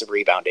offensive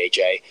rebound,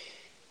 AJ.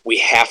 We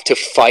have to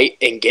fight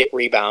and get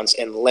rebounds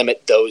and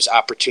limit those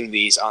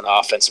opportunities on the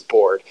offensive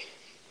board.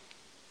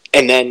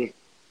 And then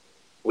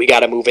we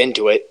got to move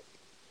into it.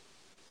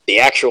 The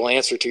actual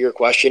answer to your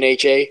question,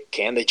 AJ,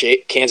 can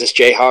the Kansas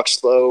Jayhawks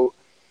slow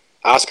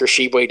Oscar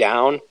Tshiebwe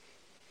down?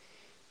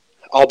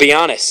 I'll be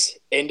honest.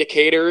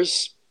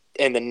 Indicators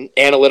and the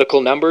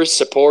analytical numbers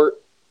support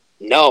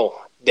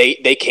no,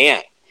 they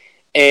can't.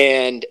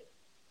 And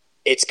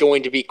it's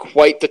going to be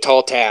quite the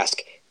tall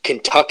task.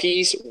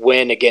 Kentucky's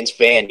win against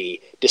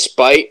Vandy,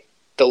 despite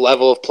the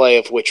level of play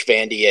of which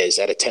Vandy is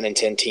at a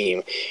 10-10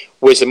 team,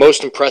 was the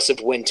most impressive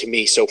win to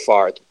me so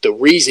far. The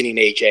reasoning,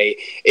 AJ,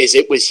 is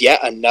it was yet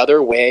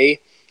another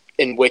way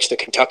in which the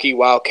Kentucky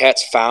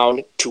Wildcats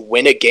found to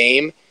win a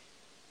game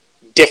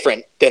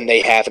different than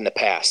they have in the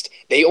past.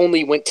 They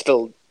only went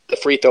to the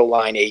free throw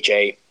line,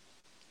 AJ,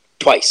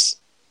 twice.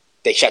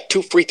 They shot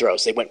 2 free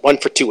throws. They went 1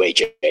 for 2,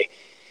 AJ.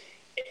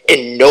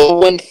 And no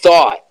one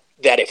thought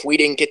that if we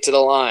didn't get to the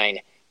line,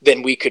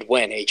 then we could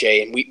win,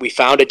 AJ. And we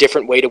found a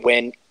different way to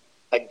win.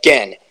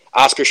 Again,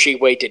 Oscar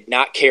Tshiebwe did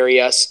not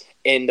carry us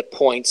in the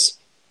points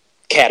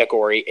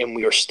category, and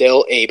we were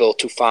still able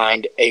to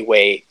find a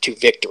way to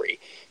victory.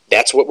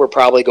 That's what we're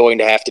probably going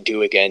to have to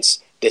do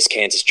against this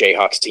Kansas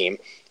Jayhawks team.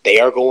 They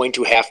are going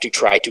to have to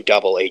try to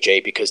double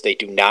AJ because they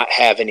do not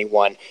have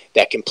anyone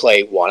that can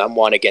play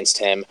one-on-one against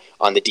him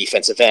on the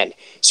defensive end.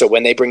 So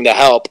when they bring the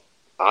help,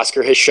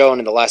 Oscar has shown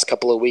in the last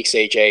couple of weeks,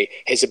 AJ,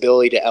 his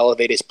ability to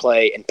elevate his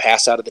play and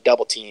pass out of the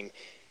double team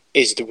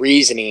is the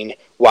reasoning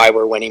why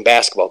we're winning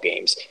basketball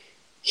games.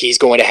 He's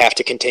going to have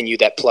to continue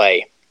that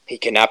play. He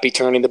cannot be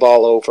turning the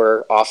ball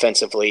over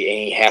offensively, and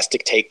he has to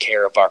take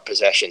care of our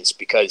possessions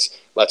because,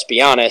 let's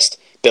be honest,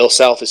 Bill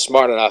Self is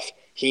smart enough.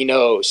 He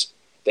knows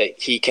that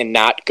he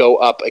cannot go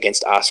up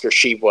against Oscar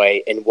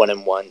Tshiebwe in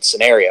one-on-one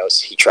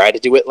scenarios. He tried to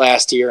do it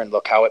last year, and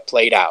look how it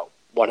played out.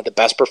 One of the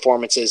best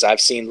performances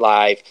I've seen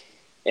live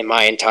in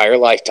my entire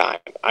lifetime.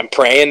 I'm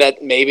praying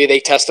that maybe they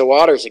test the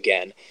waters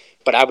again,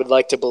 but I would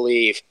like to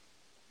believe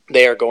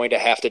they are going to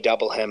have to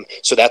double him.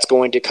 So that's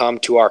going to come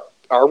to our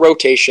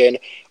rotation,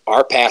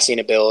 our passing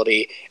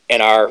ability,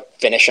 and our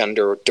finish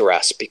under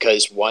duress.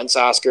 Because once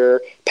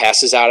Oscar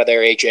passes out of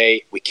there,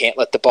 AJ, we can't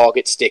let the ball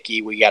get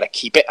sticky. We got to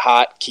keep it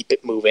hot, keep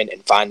it moving,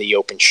 and find the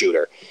open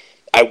shooter.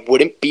 I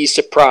wouldn't be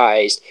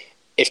surprised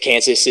if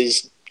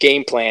Kanssas's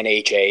game plan,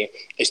 AJ,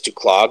 is to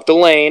clog the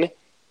lane,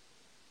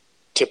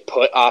 to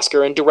put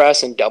Oscar in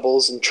duress in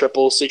doubles and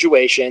triples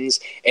situations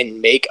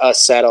and make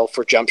us settle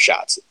for jump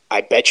shots.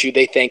 I bet you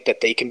they think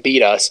that they can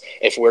beat us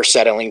if we're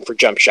settling for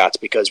jump shots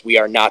because we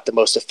are not the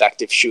most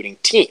effective shooting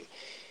team.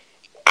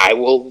 I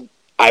will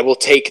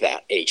take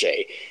that,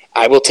 AJ.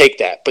 I will take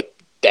that. But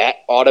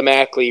that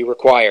automatically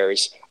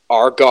requires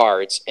our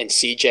guards and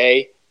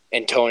CJ,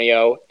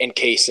 Antonio, and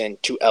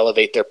Kaysen to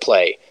elevate their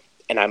play.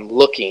 And I'm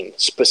looking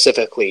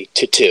specifically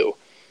to two.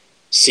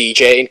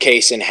 CJ and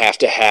Kaysen have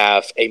to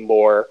have a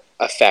more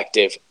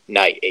effective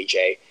night,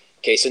 AJ.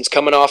 Kaysen's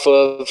coming off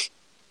of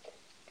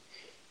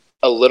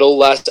a little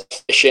less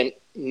efficient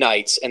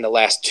nights in the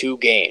last two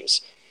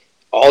games.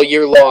 All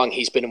year long,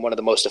 he's been one of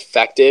the most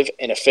effective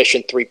and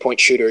efficient three-point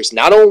shooters,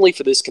 not only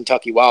for this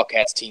Kentucky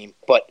Wildcats team,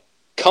 but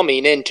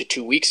coming into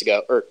 2 games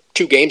ago,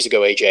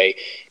 AJ,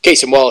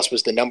 Kaysen Wallace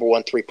was the number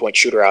one three-point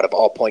shooter out of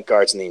all point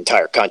guards in the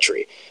entire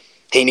country.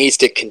 He needs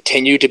to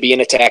continue to be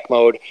in attack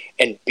mode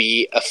and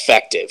be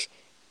effective.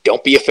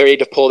 Don't be afraid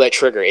to pull that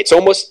trigger. It's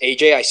almost,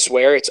 AJ, I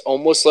swear, it's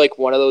almost like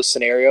one of those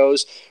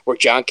scenarios where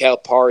John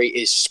Calipari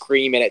is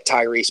screaming at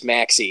Tyrese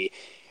Maxey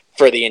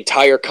for the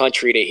entire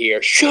country to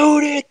hear,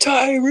 shoot it,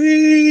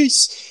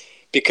 Tyrese!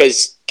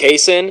 Because,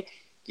 Kaysen,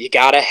 you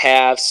got to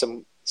have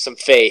some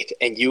faith,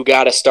 and you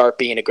got to start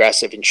being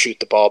aggressive and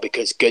shoot the ball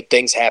because good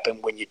things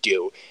happen when you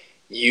do.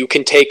 You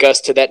can take us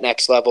to that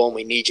next level, and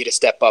we need you to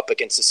step up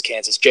against this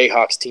Kansas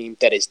Jayhawks team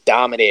that is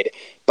dominated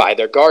by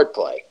their guard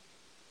play.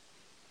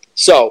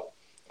 So,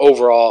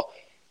 overall,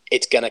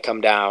 it's going to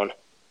come down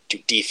to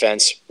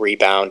defense,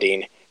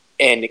 rebounding,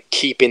 and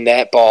keeping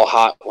that ball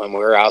hot when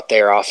we're out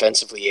there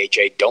offensively,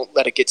 AJ. Don't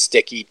let it get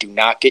sticky. Do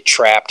not get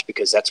trapped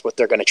because that's what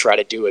they're going to try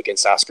to do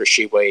against Oscar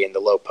Tshiebwe in the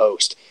low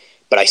post.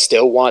 But I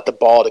still want the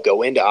ball to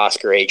go into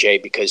Oscar,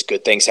 AJ, because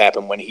good things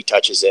happen when he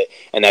touches it,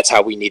 and that's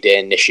how we need to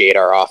initiate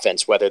our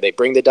offense. Whether they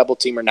bring the double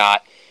team or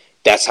not,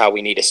 that's how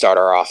we need to start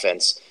our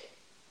offense.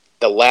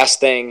 The last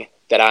thing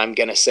that I'm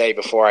going to say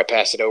before I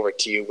pass it over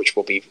to you, which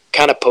will be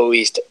kind of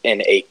posed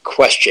in a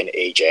question,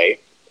 AJ,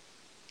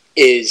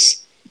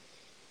 is,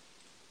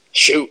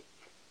 shoot,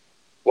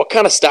 what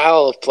kind of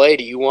style of play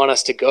do you want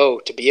us to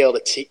go to be able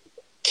to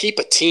keep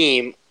a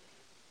team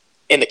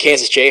in the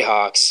Kansas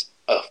Jayhawks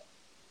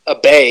a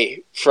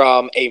bay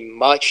from a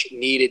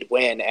much-needed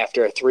win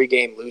after a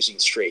 3-game losing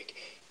streak?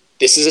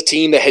 This is a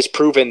team that has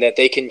proven that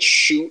they can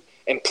shoot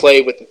and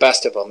play with the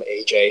best of them,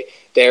 AJ.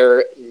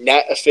 Their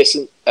net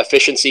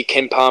efficiency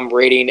KenPom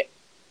rating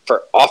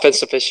for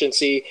offense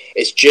efficiency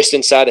is just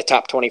inside the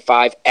top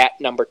 25 at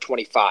number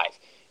 25.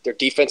 Their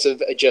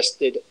defensive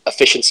adjusted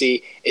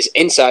efficiency is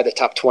inside the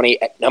top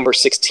 20 at number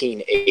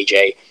 16,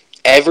 AJ.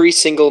 Every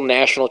single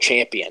national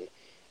champion,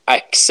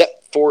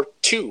 except for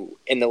 2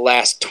 in the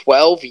last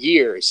 12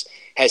 years,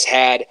 has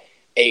had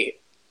a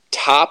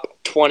top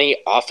 20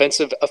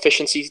 offensive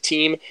efficiency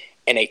team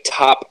and a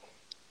top,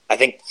 I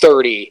think,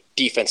 30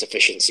 defense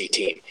efficiency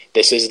team.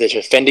 This is the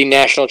defending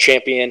national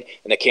champion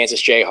and the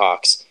Kansas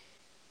Jayhawks.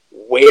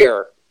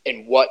 Where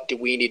and what do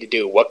we need to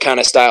do? What kind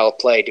of style of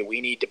play do we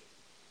need to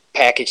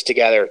package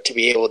together to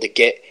be able to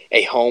get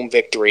a home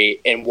victory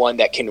and one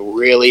that can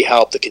really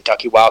help the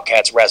Kentucky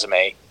Wildcats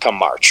resume come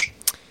March?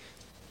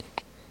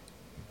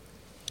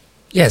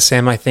 Yeah,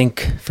 Sam, I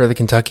think for the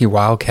Kentucky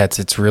Wildcats,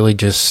 it's really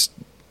just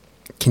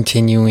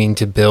continuing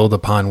to build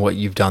upon what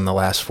you've done the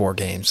last 4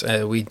 games.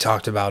 We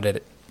talked about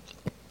it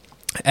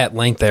at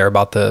length there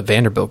about the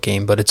Vanderbilt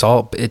game, but it's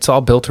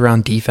all built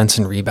around defense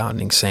and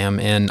rebounding, Sam.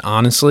 And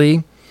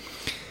honestly,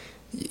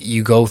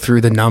 you go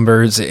through the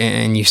numbers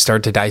and you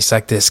start to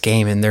dissect this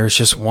game, and there's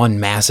just one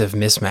massive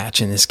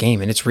mismatch in this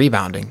game, and it's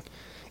rebounding.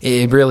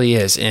 It really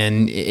is,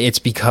 and it's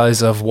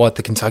because of what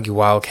the Kentucky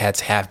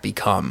Wildcats have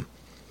become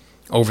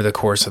over the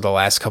course of the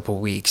last couple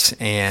of weeks.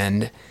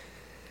 And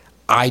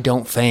I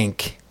don't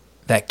think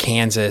that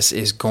Kansas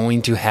is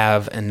going to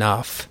have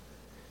enough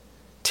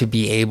to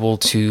be able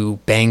to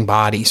bang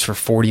bodies for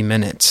 40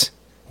 minutes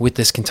with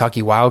this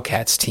Kentucky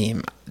Wildcats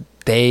team.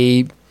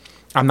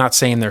 I'm not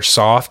saying they're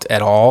soft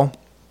at all,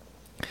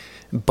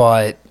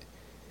 but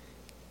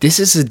this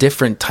is a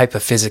different type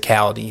of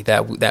physicality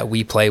that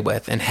we play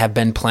with and have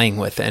been playing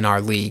with in our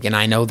league. And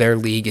I know their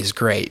league is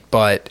great,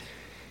 but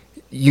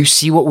you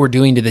see what we're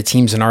doing to the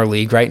teams in our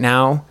league right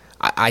now.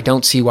 I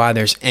don't see why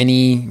there's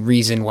any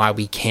reason why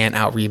we can't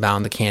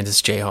out-rebound the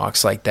Kansas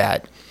Jayhawks like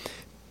that.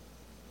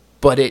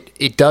 But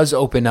it does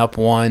open up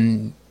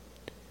one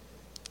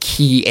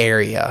key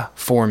area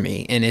for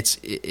me, and it's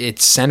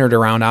centered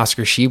around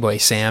Oscar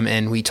Tshiebwe, Sam,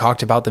 and we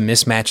talked about the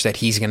mismatch that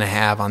he's going to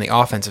have on the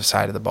offensive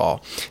side of the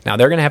ball. Now,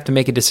 they're going to have to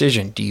make a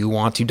decision. Do you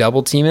want to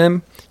double-team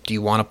him? Do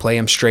you want to play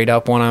him straight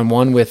up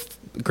one-on-one with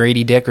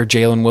Grady Dick or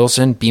Jalen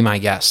Wilson? Be my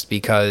guest,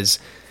 because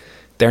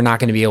they're not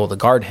going to be able to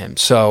guard him.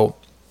 So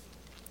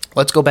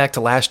let's go back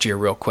to last year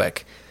real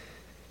quick.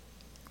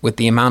 With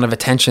the amount of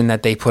attention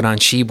that they put on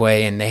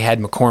Tshiebwe, and they had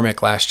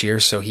McCormick last year,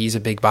 so he's a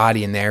big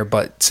body in there.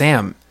 But,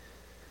 Sam,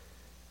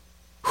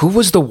 who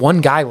was the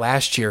one guy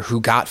last year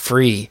who got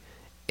free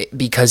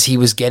because he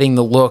was getting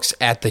the looks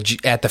at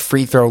the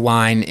free throw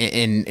line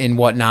and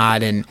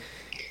whatnot? And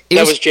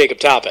that was Jacob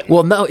Toppin.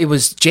 Well, no, it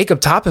was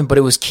Jacob Toppin, but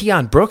it was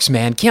Keon Brooks,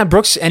 man. Keon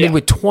Brooks ended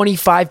with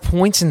 25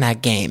 points in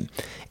that game.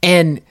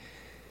 And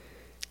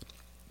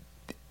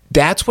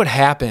that's what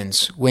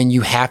happens when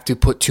you have to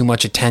put too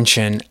much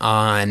attention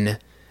on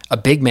a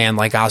big man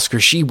like Oscar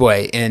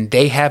Tshiebwe, and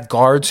they have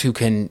guards who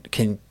can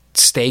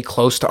stay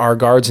close to our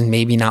guards and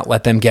maybe not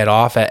let them get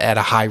off at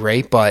a high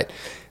rate. But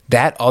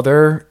that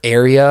other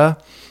area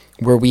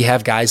where we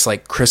have guys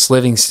like Chris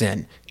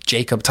Livingston,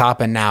 Jacob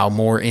Toppin now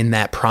more in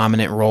that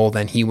prominent role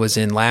than he was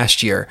in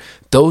last year,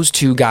 those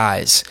two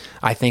guys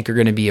I think are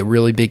going to be a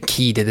really big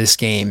key to this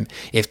game.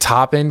 If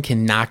Toppin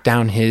can knock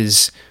down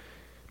his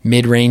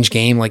mid-range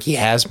game like he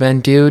has been,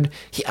 dude,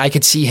 I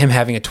could see him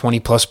having a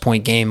 20-plus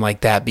point game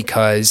like that,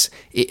 because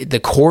the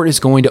court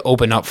is going to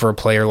open up for a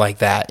player like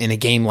that in a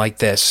game like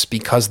this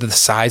because of the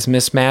size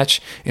mismatch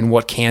and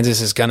what Kansas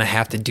is going to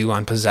have to do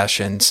on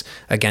possessions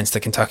against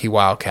the Kentucky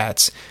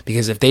Wildcats.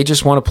 Because if they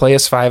just want to play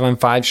us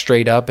 5-on-5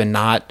 straight up and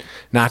not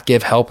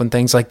give help and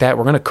things like that,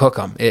 we're going to cook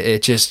them.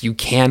 It just, you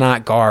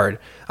cannot guard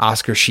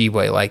Oscar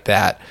Tshiebwe like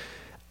that,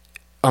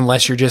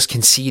 unless you're just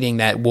conceding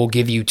that we'll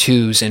give you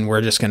twos and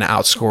we're just going to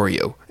outscore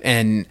you.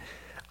 And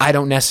I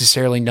don't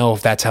necessarily know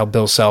if that's how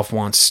Bill Self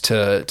wants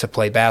to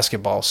play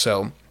basketball.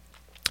 So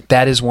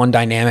that is one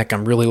dynamic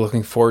I'm really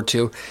looking forward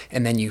to.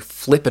 And then you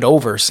flip it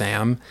over,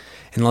 Sam,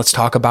 and let's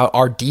talk about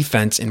our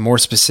defense, and more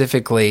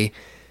specifically,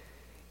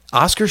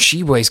 Oscar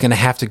Tshiebwe is going to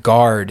have to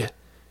guard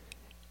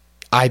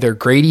either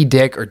Grady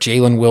Dick or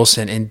Jalen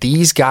Wilson, and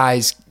these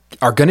guys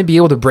are going to be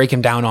able to break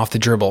him down off the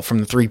dribble from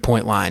the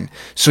three-point line.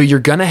 So you're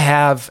going to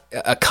have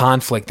a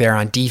conflict there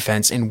on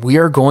defense, and we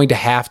are going to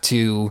have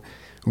to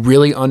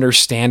really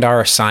understand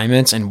our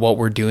assignments and what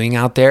we're doing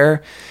out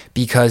there,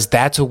 because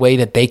that's a way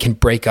that they can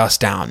break us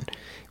down,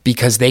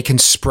 because they can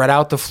spread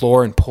out the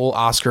floor and pull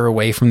Oscar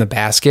away from the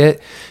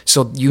basket.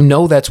 So you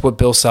know that's what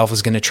Bill Self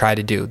is going to try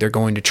to do. They're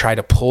going to try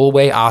to pull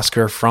away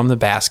Oscar from the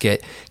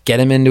basket,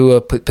 get him into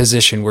a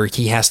position where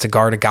he has to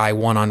guard a guy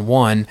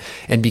one-on-one,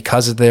 and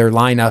because of their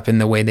lineup and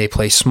the way they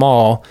play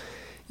small,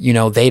 you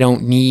know, they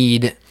don't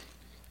need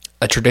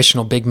a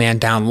traditional big man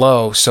down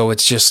low, so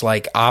it's just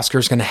like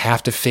Oscar's going to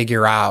have to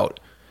figure out,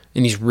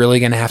 and he's really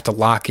going to have to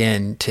lock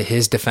in to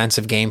his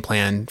defensive game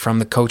plan from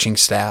the coaching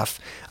staff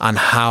on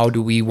how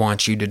do we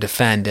want you to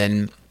defend.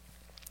 And,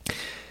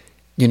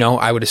 you know,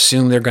 I would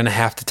assume they're going to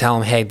have to tell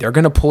him, hey, they're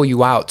going to pull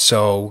you out,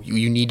 so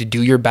you need to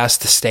do your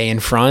best to stay in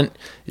front.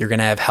 You're going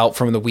to have help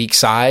from the weak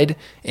side,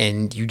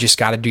 and you just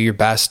got to do your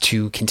best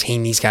to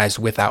contain these guys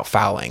without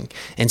fouling.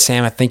 And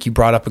Sam, I think you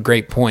brought up a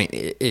great point.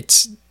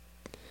 It's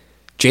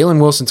Jalen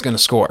Wilson's going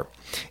to score.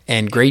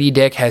 And Grady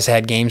Dick has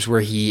had games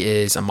where he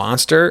is a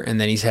monster, and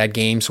then he's had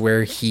games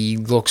where he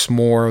looks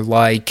more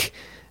like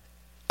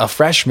a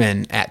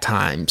freshman at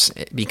times,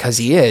 because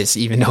he is,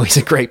 even though he's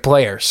a great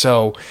player.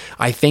 So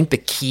I think the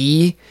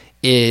key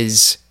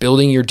is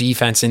building your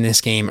defense in this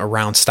game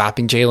around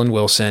stopping Jalen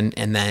Wilson,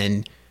 and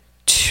then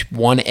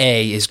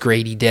 1A is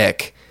Grady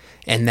Dick.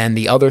 And then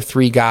the other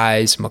three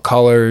guys,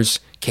 McCullers,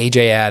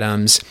 KJ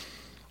Adams,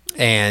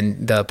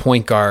 and the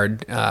point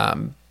guard,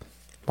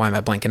 why am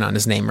I blanking on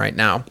his name right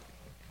now?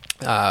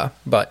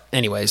 But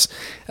anyways,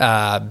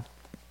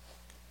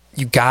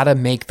 you gotta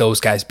make those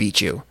guys beat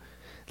you.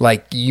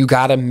 Like, you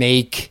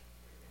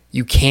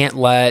can't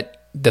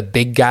let the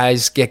big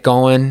guys get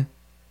going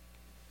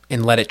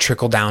and let it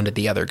trickle down to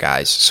the other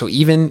guys. So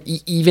even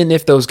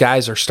if those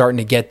guys are starting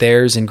to get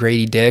theirs in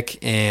Grady Dick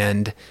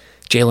and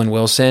Jalen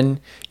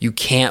Wilson, you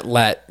can't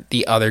let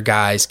the other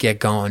guys get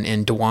going.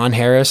 And DeJuan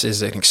Harris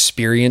is an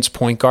experienced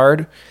point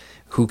guard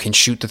who can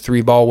shoot the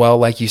three ball well,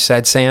 like you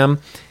said, Sam.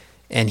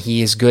 And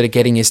he is good at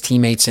getting his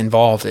teammates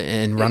involved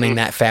and running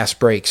that fast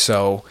break.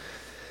 So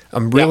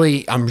I'm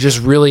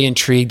just really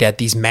intrigued at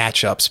these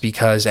matchups,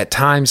 because at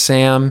times,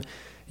 Sam,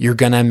 you're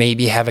going to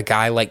maybe have a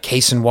guy like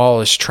Cason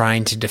Wallace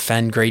trying to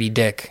defend Grady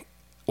Dick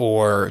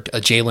or a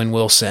Jalen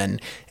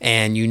Wilson,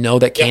 and you know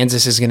that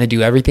Kansas is going to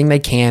do everything they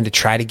can to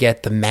try to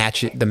get the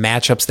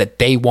matchups that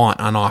they want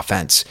on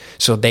offense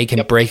so they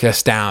can break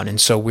us down. And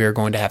so we're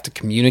going to have to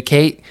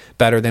communicate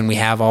better than we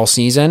have all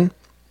season.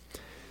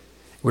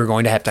 We're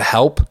going to have to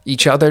help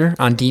each other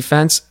on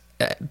defense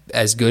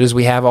as good as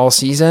we have all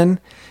season.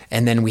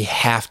 And then we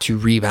have to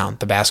rebound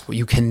the basketball.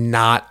 You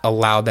cannot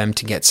allow them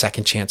to get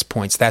second chance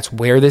points. That's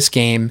where this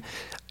game,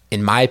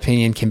 in my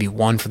opinion, can be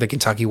won for the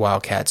Kentucky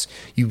Wildcats.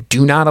 You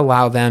do not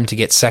allow them to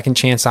get second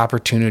chance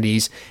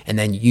opportunities, and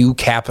then you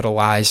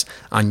capitalize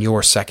on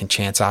your second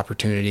chance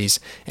opportunities.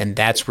 And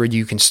that's where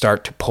you can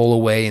start to pull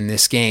away in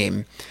this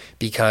game.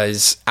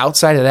 Because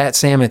outside of that,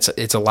 Sam, it's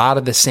a lot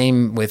of the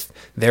same with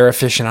they're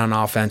efficient on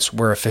offense,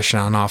 we're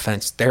efficient on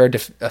offense. They're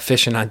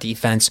efficient on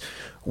defense.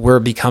 We're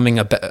becoming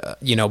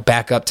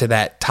back up to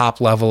that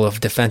top level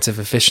of defensive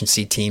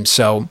efficiency team.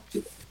 So,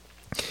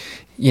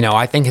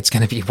 I think it's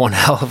going to be one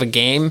hell of a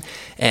game,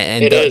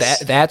 and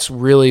that's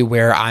really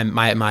where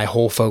my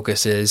whole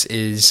focus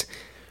is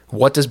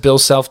what does Bill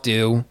Self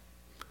do?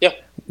 Yeah.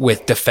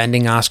 With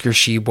defending Oscar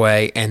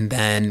Tshiebwe, and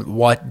then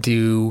what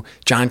do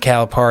John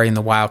Calipari and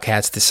the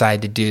Wildcats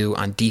decide to do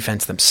on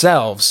defense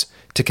themselves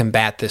to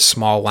combat this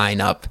small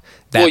lineup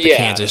that the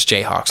Kansas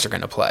Jayhawks are going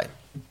to play?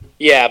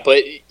 Yeah,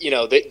 but,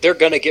 they're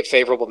going to get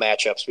favorable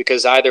matchups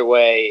because either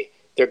way,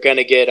 they're going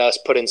to get us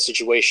put in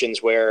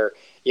situations where,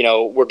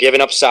 we're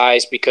giving up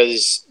size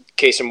because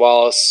Cason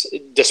Wallace,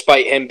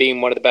 despite him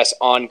being one of the best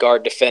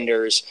on-guard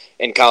defenders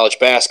in college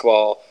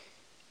basketball,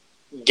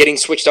 getting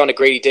switched on to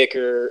Grady Dick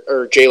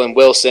or Jalen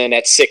Wilson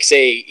at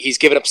 6'8", he's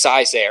giving up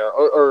size there.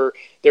 Or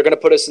they're going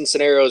to put us in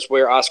scenarios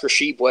where Oscar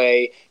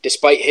Tshiebwe,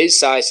 despite his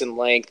size and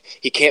length,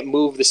 he can't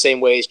move the same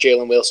way as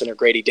Jalen Wilson or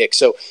Grady Dick.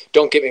 So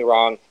don't get me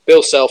wrong,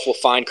 Bill Self will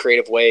find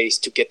creative ways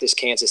to get this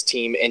Kansas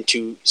team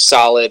into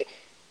solid,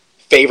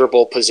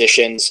 favorable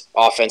positions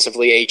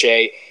offensively,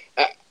 AJ.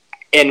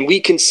 And we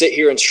can sit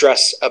here and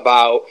stress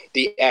about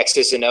the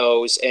X's and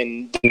O's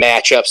and the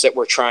matchups that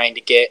we're trying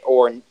to get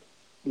or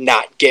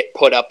not get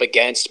put up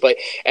against. But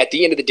at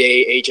the end of the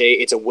day,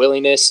 AJ, it's a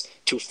willingness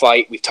to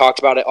fight. We've talked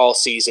about it all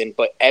season,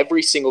 but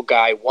every single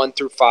guy, 1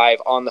 through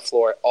 5 on the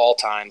floor at all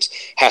times,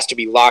 has to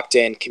be locked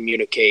in,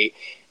 communicate,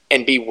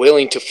 and be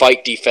willing to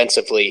fight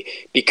defensively.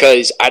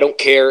 Because I don't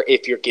care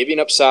if you're giving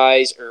up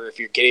size or if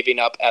you're giving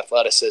up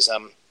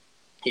athleticism,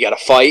 you got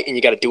to fight and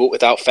you got to do it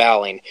without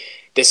fouling.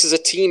 This is a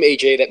team,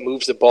 AJ, that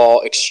moves the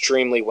ball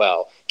extremely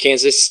well.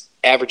 Kansas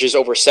averages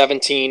over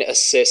 17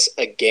 assists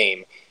a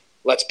game.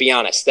 Let's be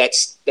honest,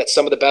 that's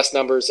some of the best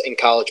numbers in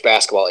college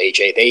basketball,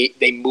 AJ.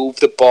 They move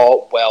the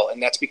ball well,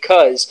 and that's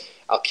because,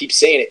 I'll keep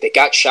saying it, they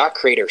got shot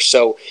creators.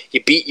 So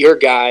you beat your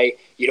guy,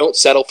 you don't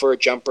settle for a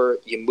jumper,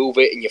 you move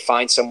it, and you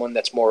find someone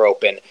that's more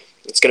open.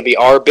 It's going to be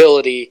our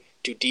ability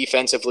to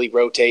defensively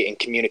rotate and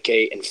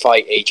communicate and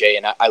fight, AJ,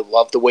 and I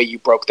love the way you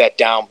broke that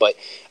down, but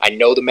I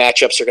know the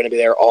matchups are going to be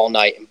there all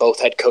night, and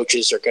both head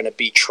coaches are going to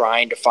be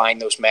trying to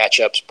find those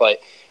matchups, but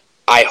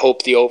I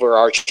hope the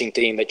overarching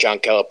theme that John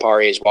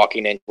Calipari is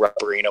walking into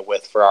Rupp Arena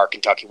with for our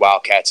Kentucky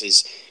Wildcats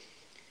is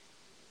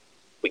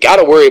we got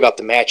to worry about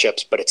the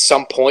matchups, but at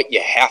some point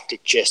you have to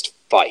just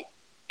fight.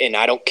 And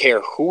I don't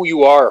care who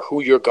you are or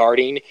who you're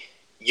guarding,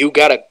 you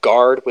got to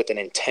guard with an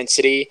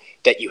intensity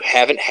that you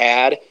haven't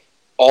had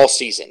all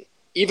season.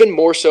 Even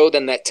more so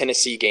than that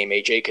Tennessee game,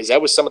 AJ, because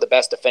that was some of the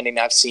best defending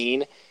I've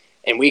seen,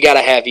 and we got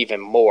to have even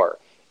more.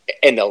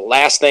 And the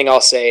last thing I'll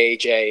say,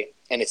 AJ,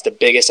 and it's the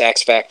biggest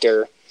X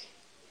factor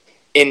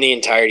in the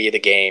entirety of the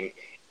game,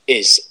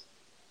 is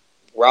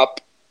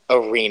Rupp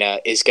Arena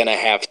is going to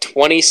have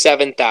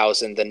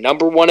 27,000, the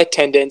number one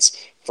attendance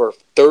for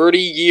 30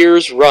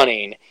 years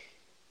running,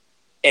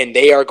 and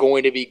they are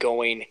going to be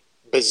going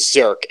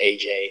berserk,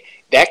 AJ.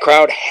 That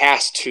crowd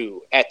has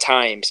to, at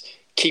times,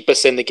 keep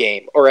us in the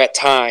game, or at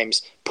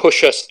times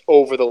push us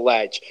over the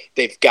ledge.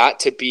 They've got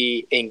to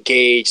be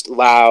engaged,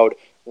 loud,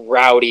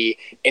 rowdy,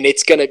 and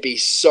it's going to be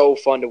so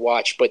fun to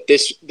watch. But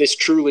this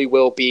truly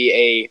will be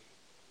a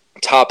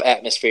top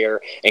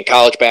atmosphere in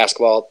college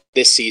basketball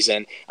this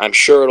season. I'm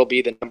sure it'll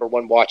be the number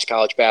one watched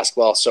college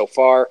basketball so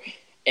far,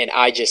 and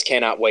I just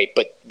cannot wait.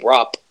 But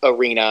Rupp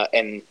Arena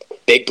and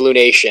Big Blue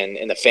Nation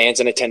and the fans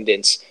in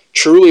attendance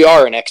truly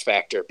are an X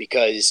factor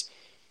because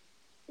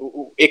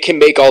it can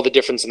make all the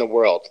difference in the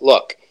world.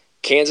 Look,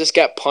 Kansas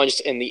got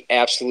punched in the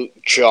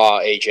absolute jaw,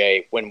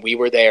 AJ, when we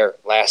were there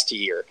last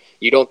year.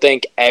 You don't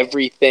think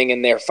everything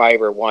in their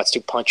fiber wants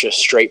to punch us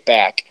straight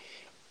back.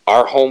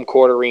 Our home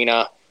court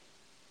arena,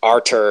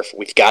 our turf,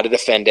 we've got to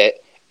defend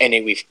it, and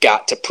we've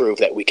got to prove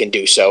that we can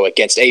do so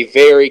against a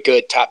very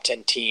good top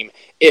 10 team,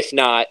 if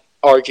not,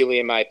 arguably,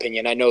 in my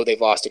opinion, I know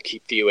they've lost a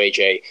few,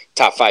 AJ,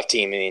 top 5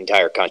 team in the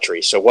entire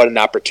country. So what an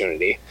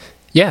opportunity.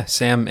 Yeah,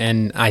 Sam,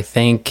 and I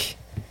think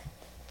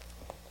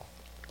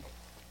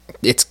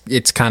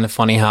it's kind of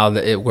funny how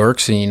it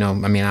works. And,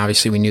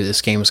 obviously we knew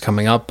this game was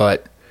coming up,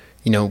 but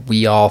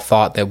we all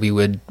thought that we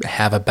would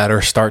have a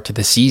better start to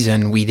the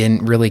season. We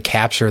didn't really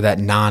capture that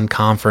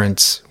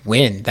non-conference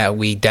win that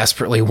we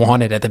desperately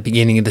wanted at the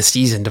beginning of the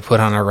season to put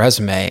on our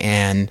resume.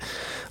 And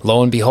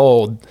lo and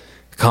behold,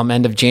 come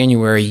end of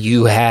January,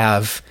 you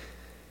have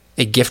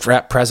a gift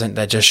wrap present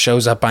that just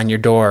shows up on your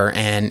door.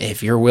 And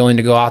if you're willing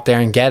to go out there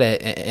and get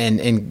it,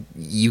 and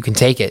you can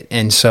take it.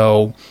 And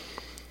so,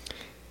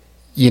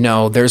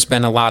 there's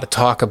been a lot of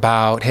talk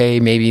about, hey,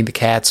 maybe the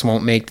Cats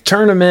won't make the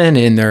tournament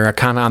and they're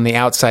kind of on the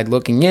outside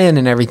looking in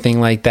and everything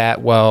like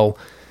that. Well,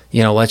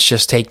 let's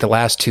just take the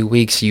last 2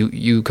 weeks.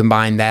 You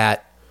combine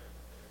that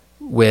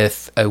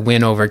with a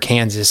win over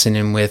Kansas, and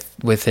then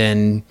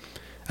within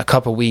a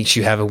couple weeks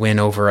you have a win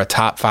over a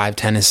top 5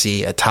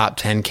 Tennessee, a top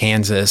 10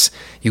 Kansas.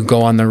 You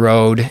go on the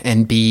road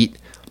and beat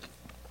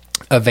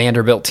a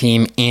Vanderbilt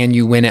team, and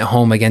you win at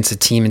home against a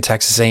team in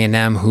Texas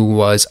A&M who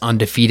was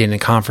undefeated in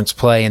conference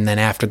play, and then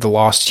after the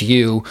loss to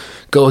you,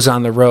 goes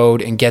on the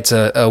road and gets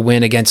a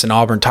win against an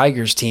Auburn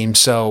Tigers team.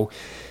 So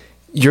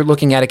you're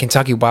looking at a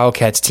Kentucky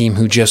Wildcats team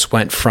who just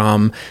went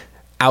from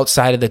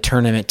outside of the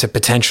tournament to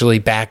potentially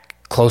back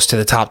close to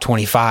the top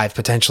 25,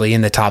 potentially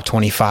in the top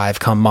 25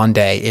 come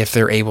Monday if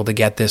they're able to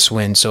get this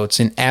win. So it's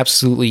an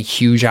absolutely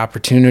huge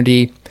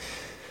opportunity.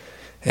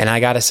 And I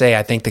got to say,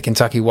 I think the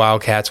Kentucky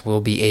Wildcats will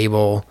be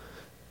able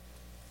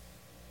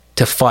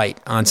to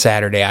fight on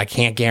Saturday. I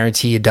can't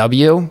guarantee a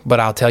W, but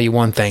I'll tell you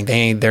one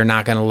thing. They're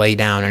not going to lay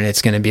down, and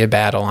it's going to be a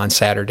battle on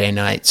Saturday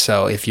night.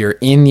 So if you're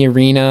in the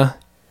arena,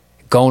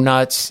 go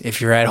nuts.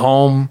 If you're at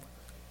home,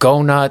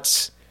 go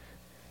nuts.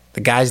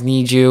 The guys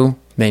need you.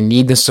 They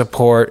need the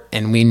support,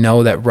 and we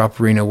know that Rupp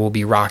Arena will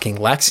be rocking.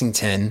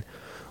 Lexington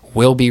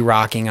will be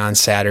rocking on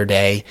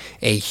Saturday.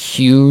 A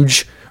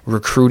huge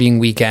recruiting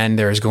weekend.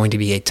 There is going to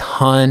be a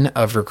ton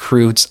of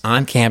recruits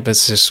on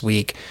campus this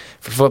week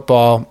for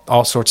football,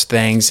 all sorts of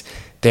things.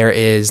 There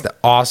is the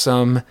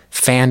awesome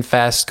Fan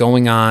Fest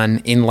going on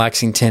in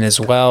Lexington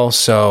as well,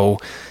 so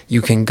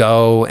you can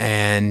go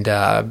and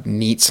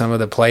meet some of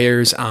the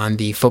players on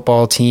the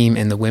football team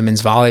and the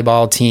women's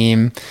volleyball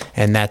team,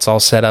 and that's all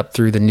set up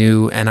through the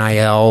new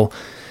NIL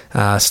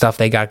stuff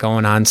they got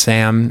going on,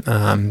 Sam,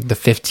 the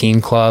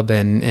 15 club,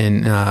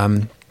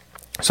 and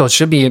so it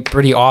should be a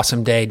pretty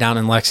awesome day down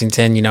in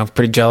Lexington.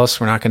 Pretty jealous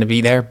we're not going to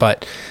be there,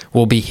 but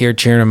we'll be here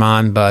cheering them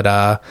on.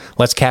 But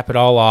let's cap it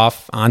all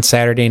off on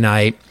Saturday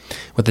night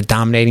with a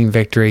dominating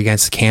victory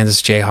against the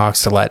Kansas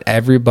Jayhawks to let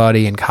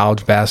everybody in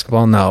college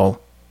basketball know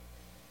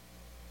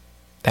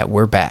that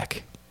we're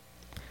back.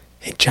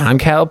 And John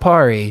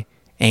Calipari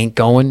ain't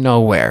going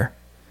nowhere.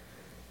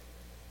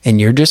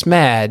 And you're just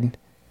mad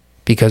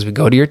because we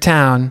go to your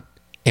town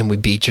and we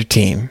beat your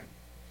team.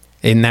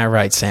 Isn't that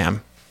right,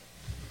 Sam?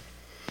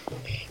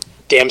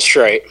 Damn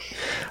straight.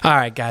 All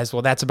right, guys.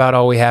 Well, that's about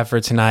all we have for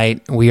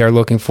tonight. We are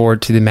looking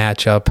forward to the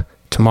matchup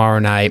tomorrow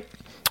night.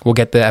 We'll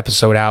get the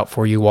episode out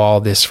for you all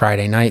this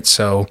Friday night.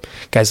 So,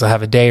 guys will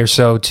have a day or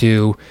so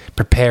to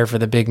prepare for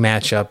the big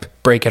matchup,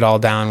 break it all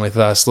down with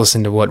us,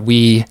 listen to what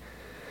we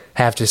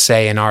have to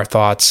say and our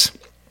thoughts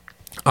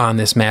on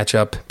this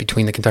matchup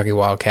between the Kentucky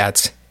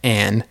Wildcats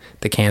and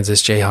the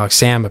Kansas Jayhawks.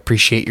 Sam,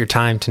 appreciate your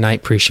time tonight.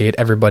 Appreciate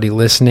everybody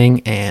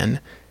listening, and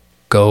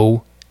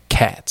go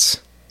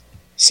Cats.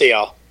 See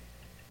y'all.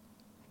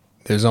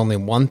 There's only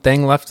one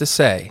thing left to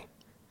say.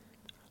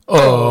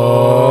 Oh,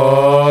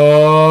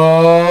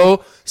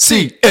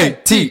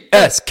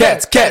 C-A-T-S,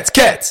 Cats, Cats,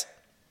 Cats.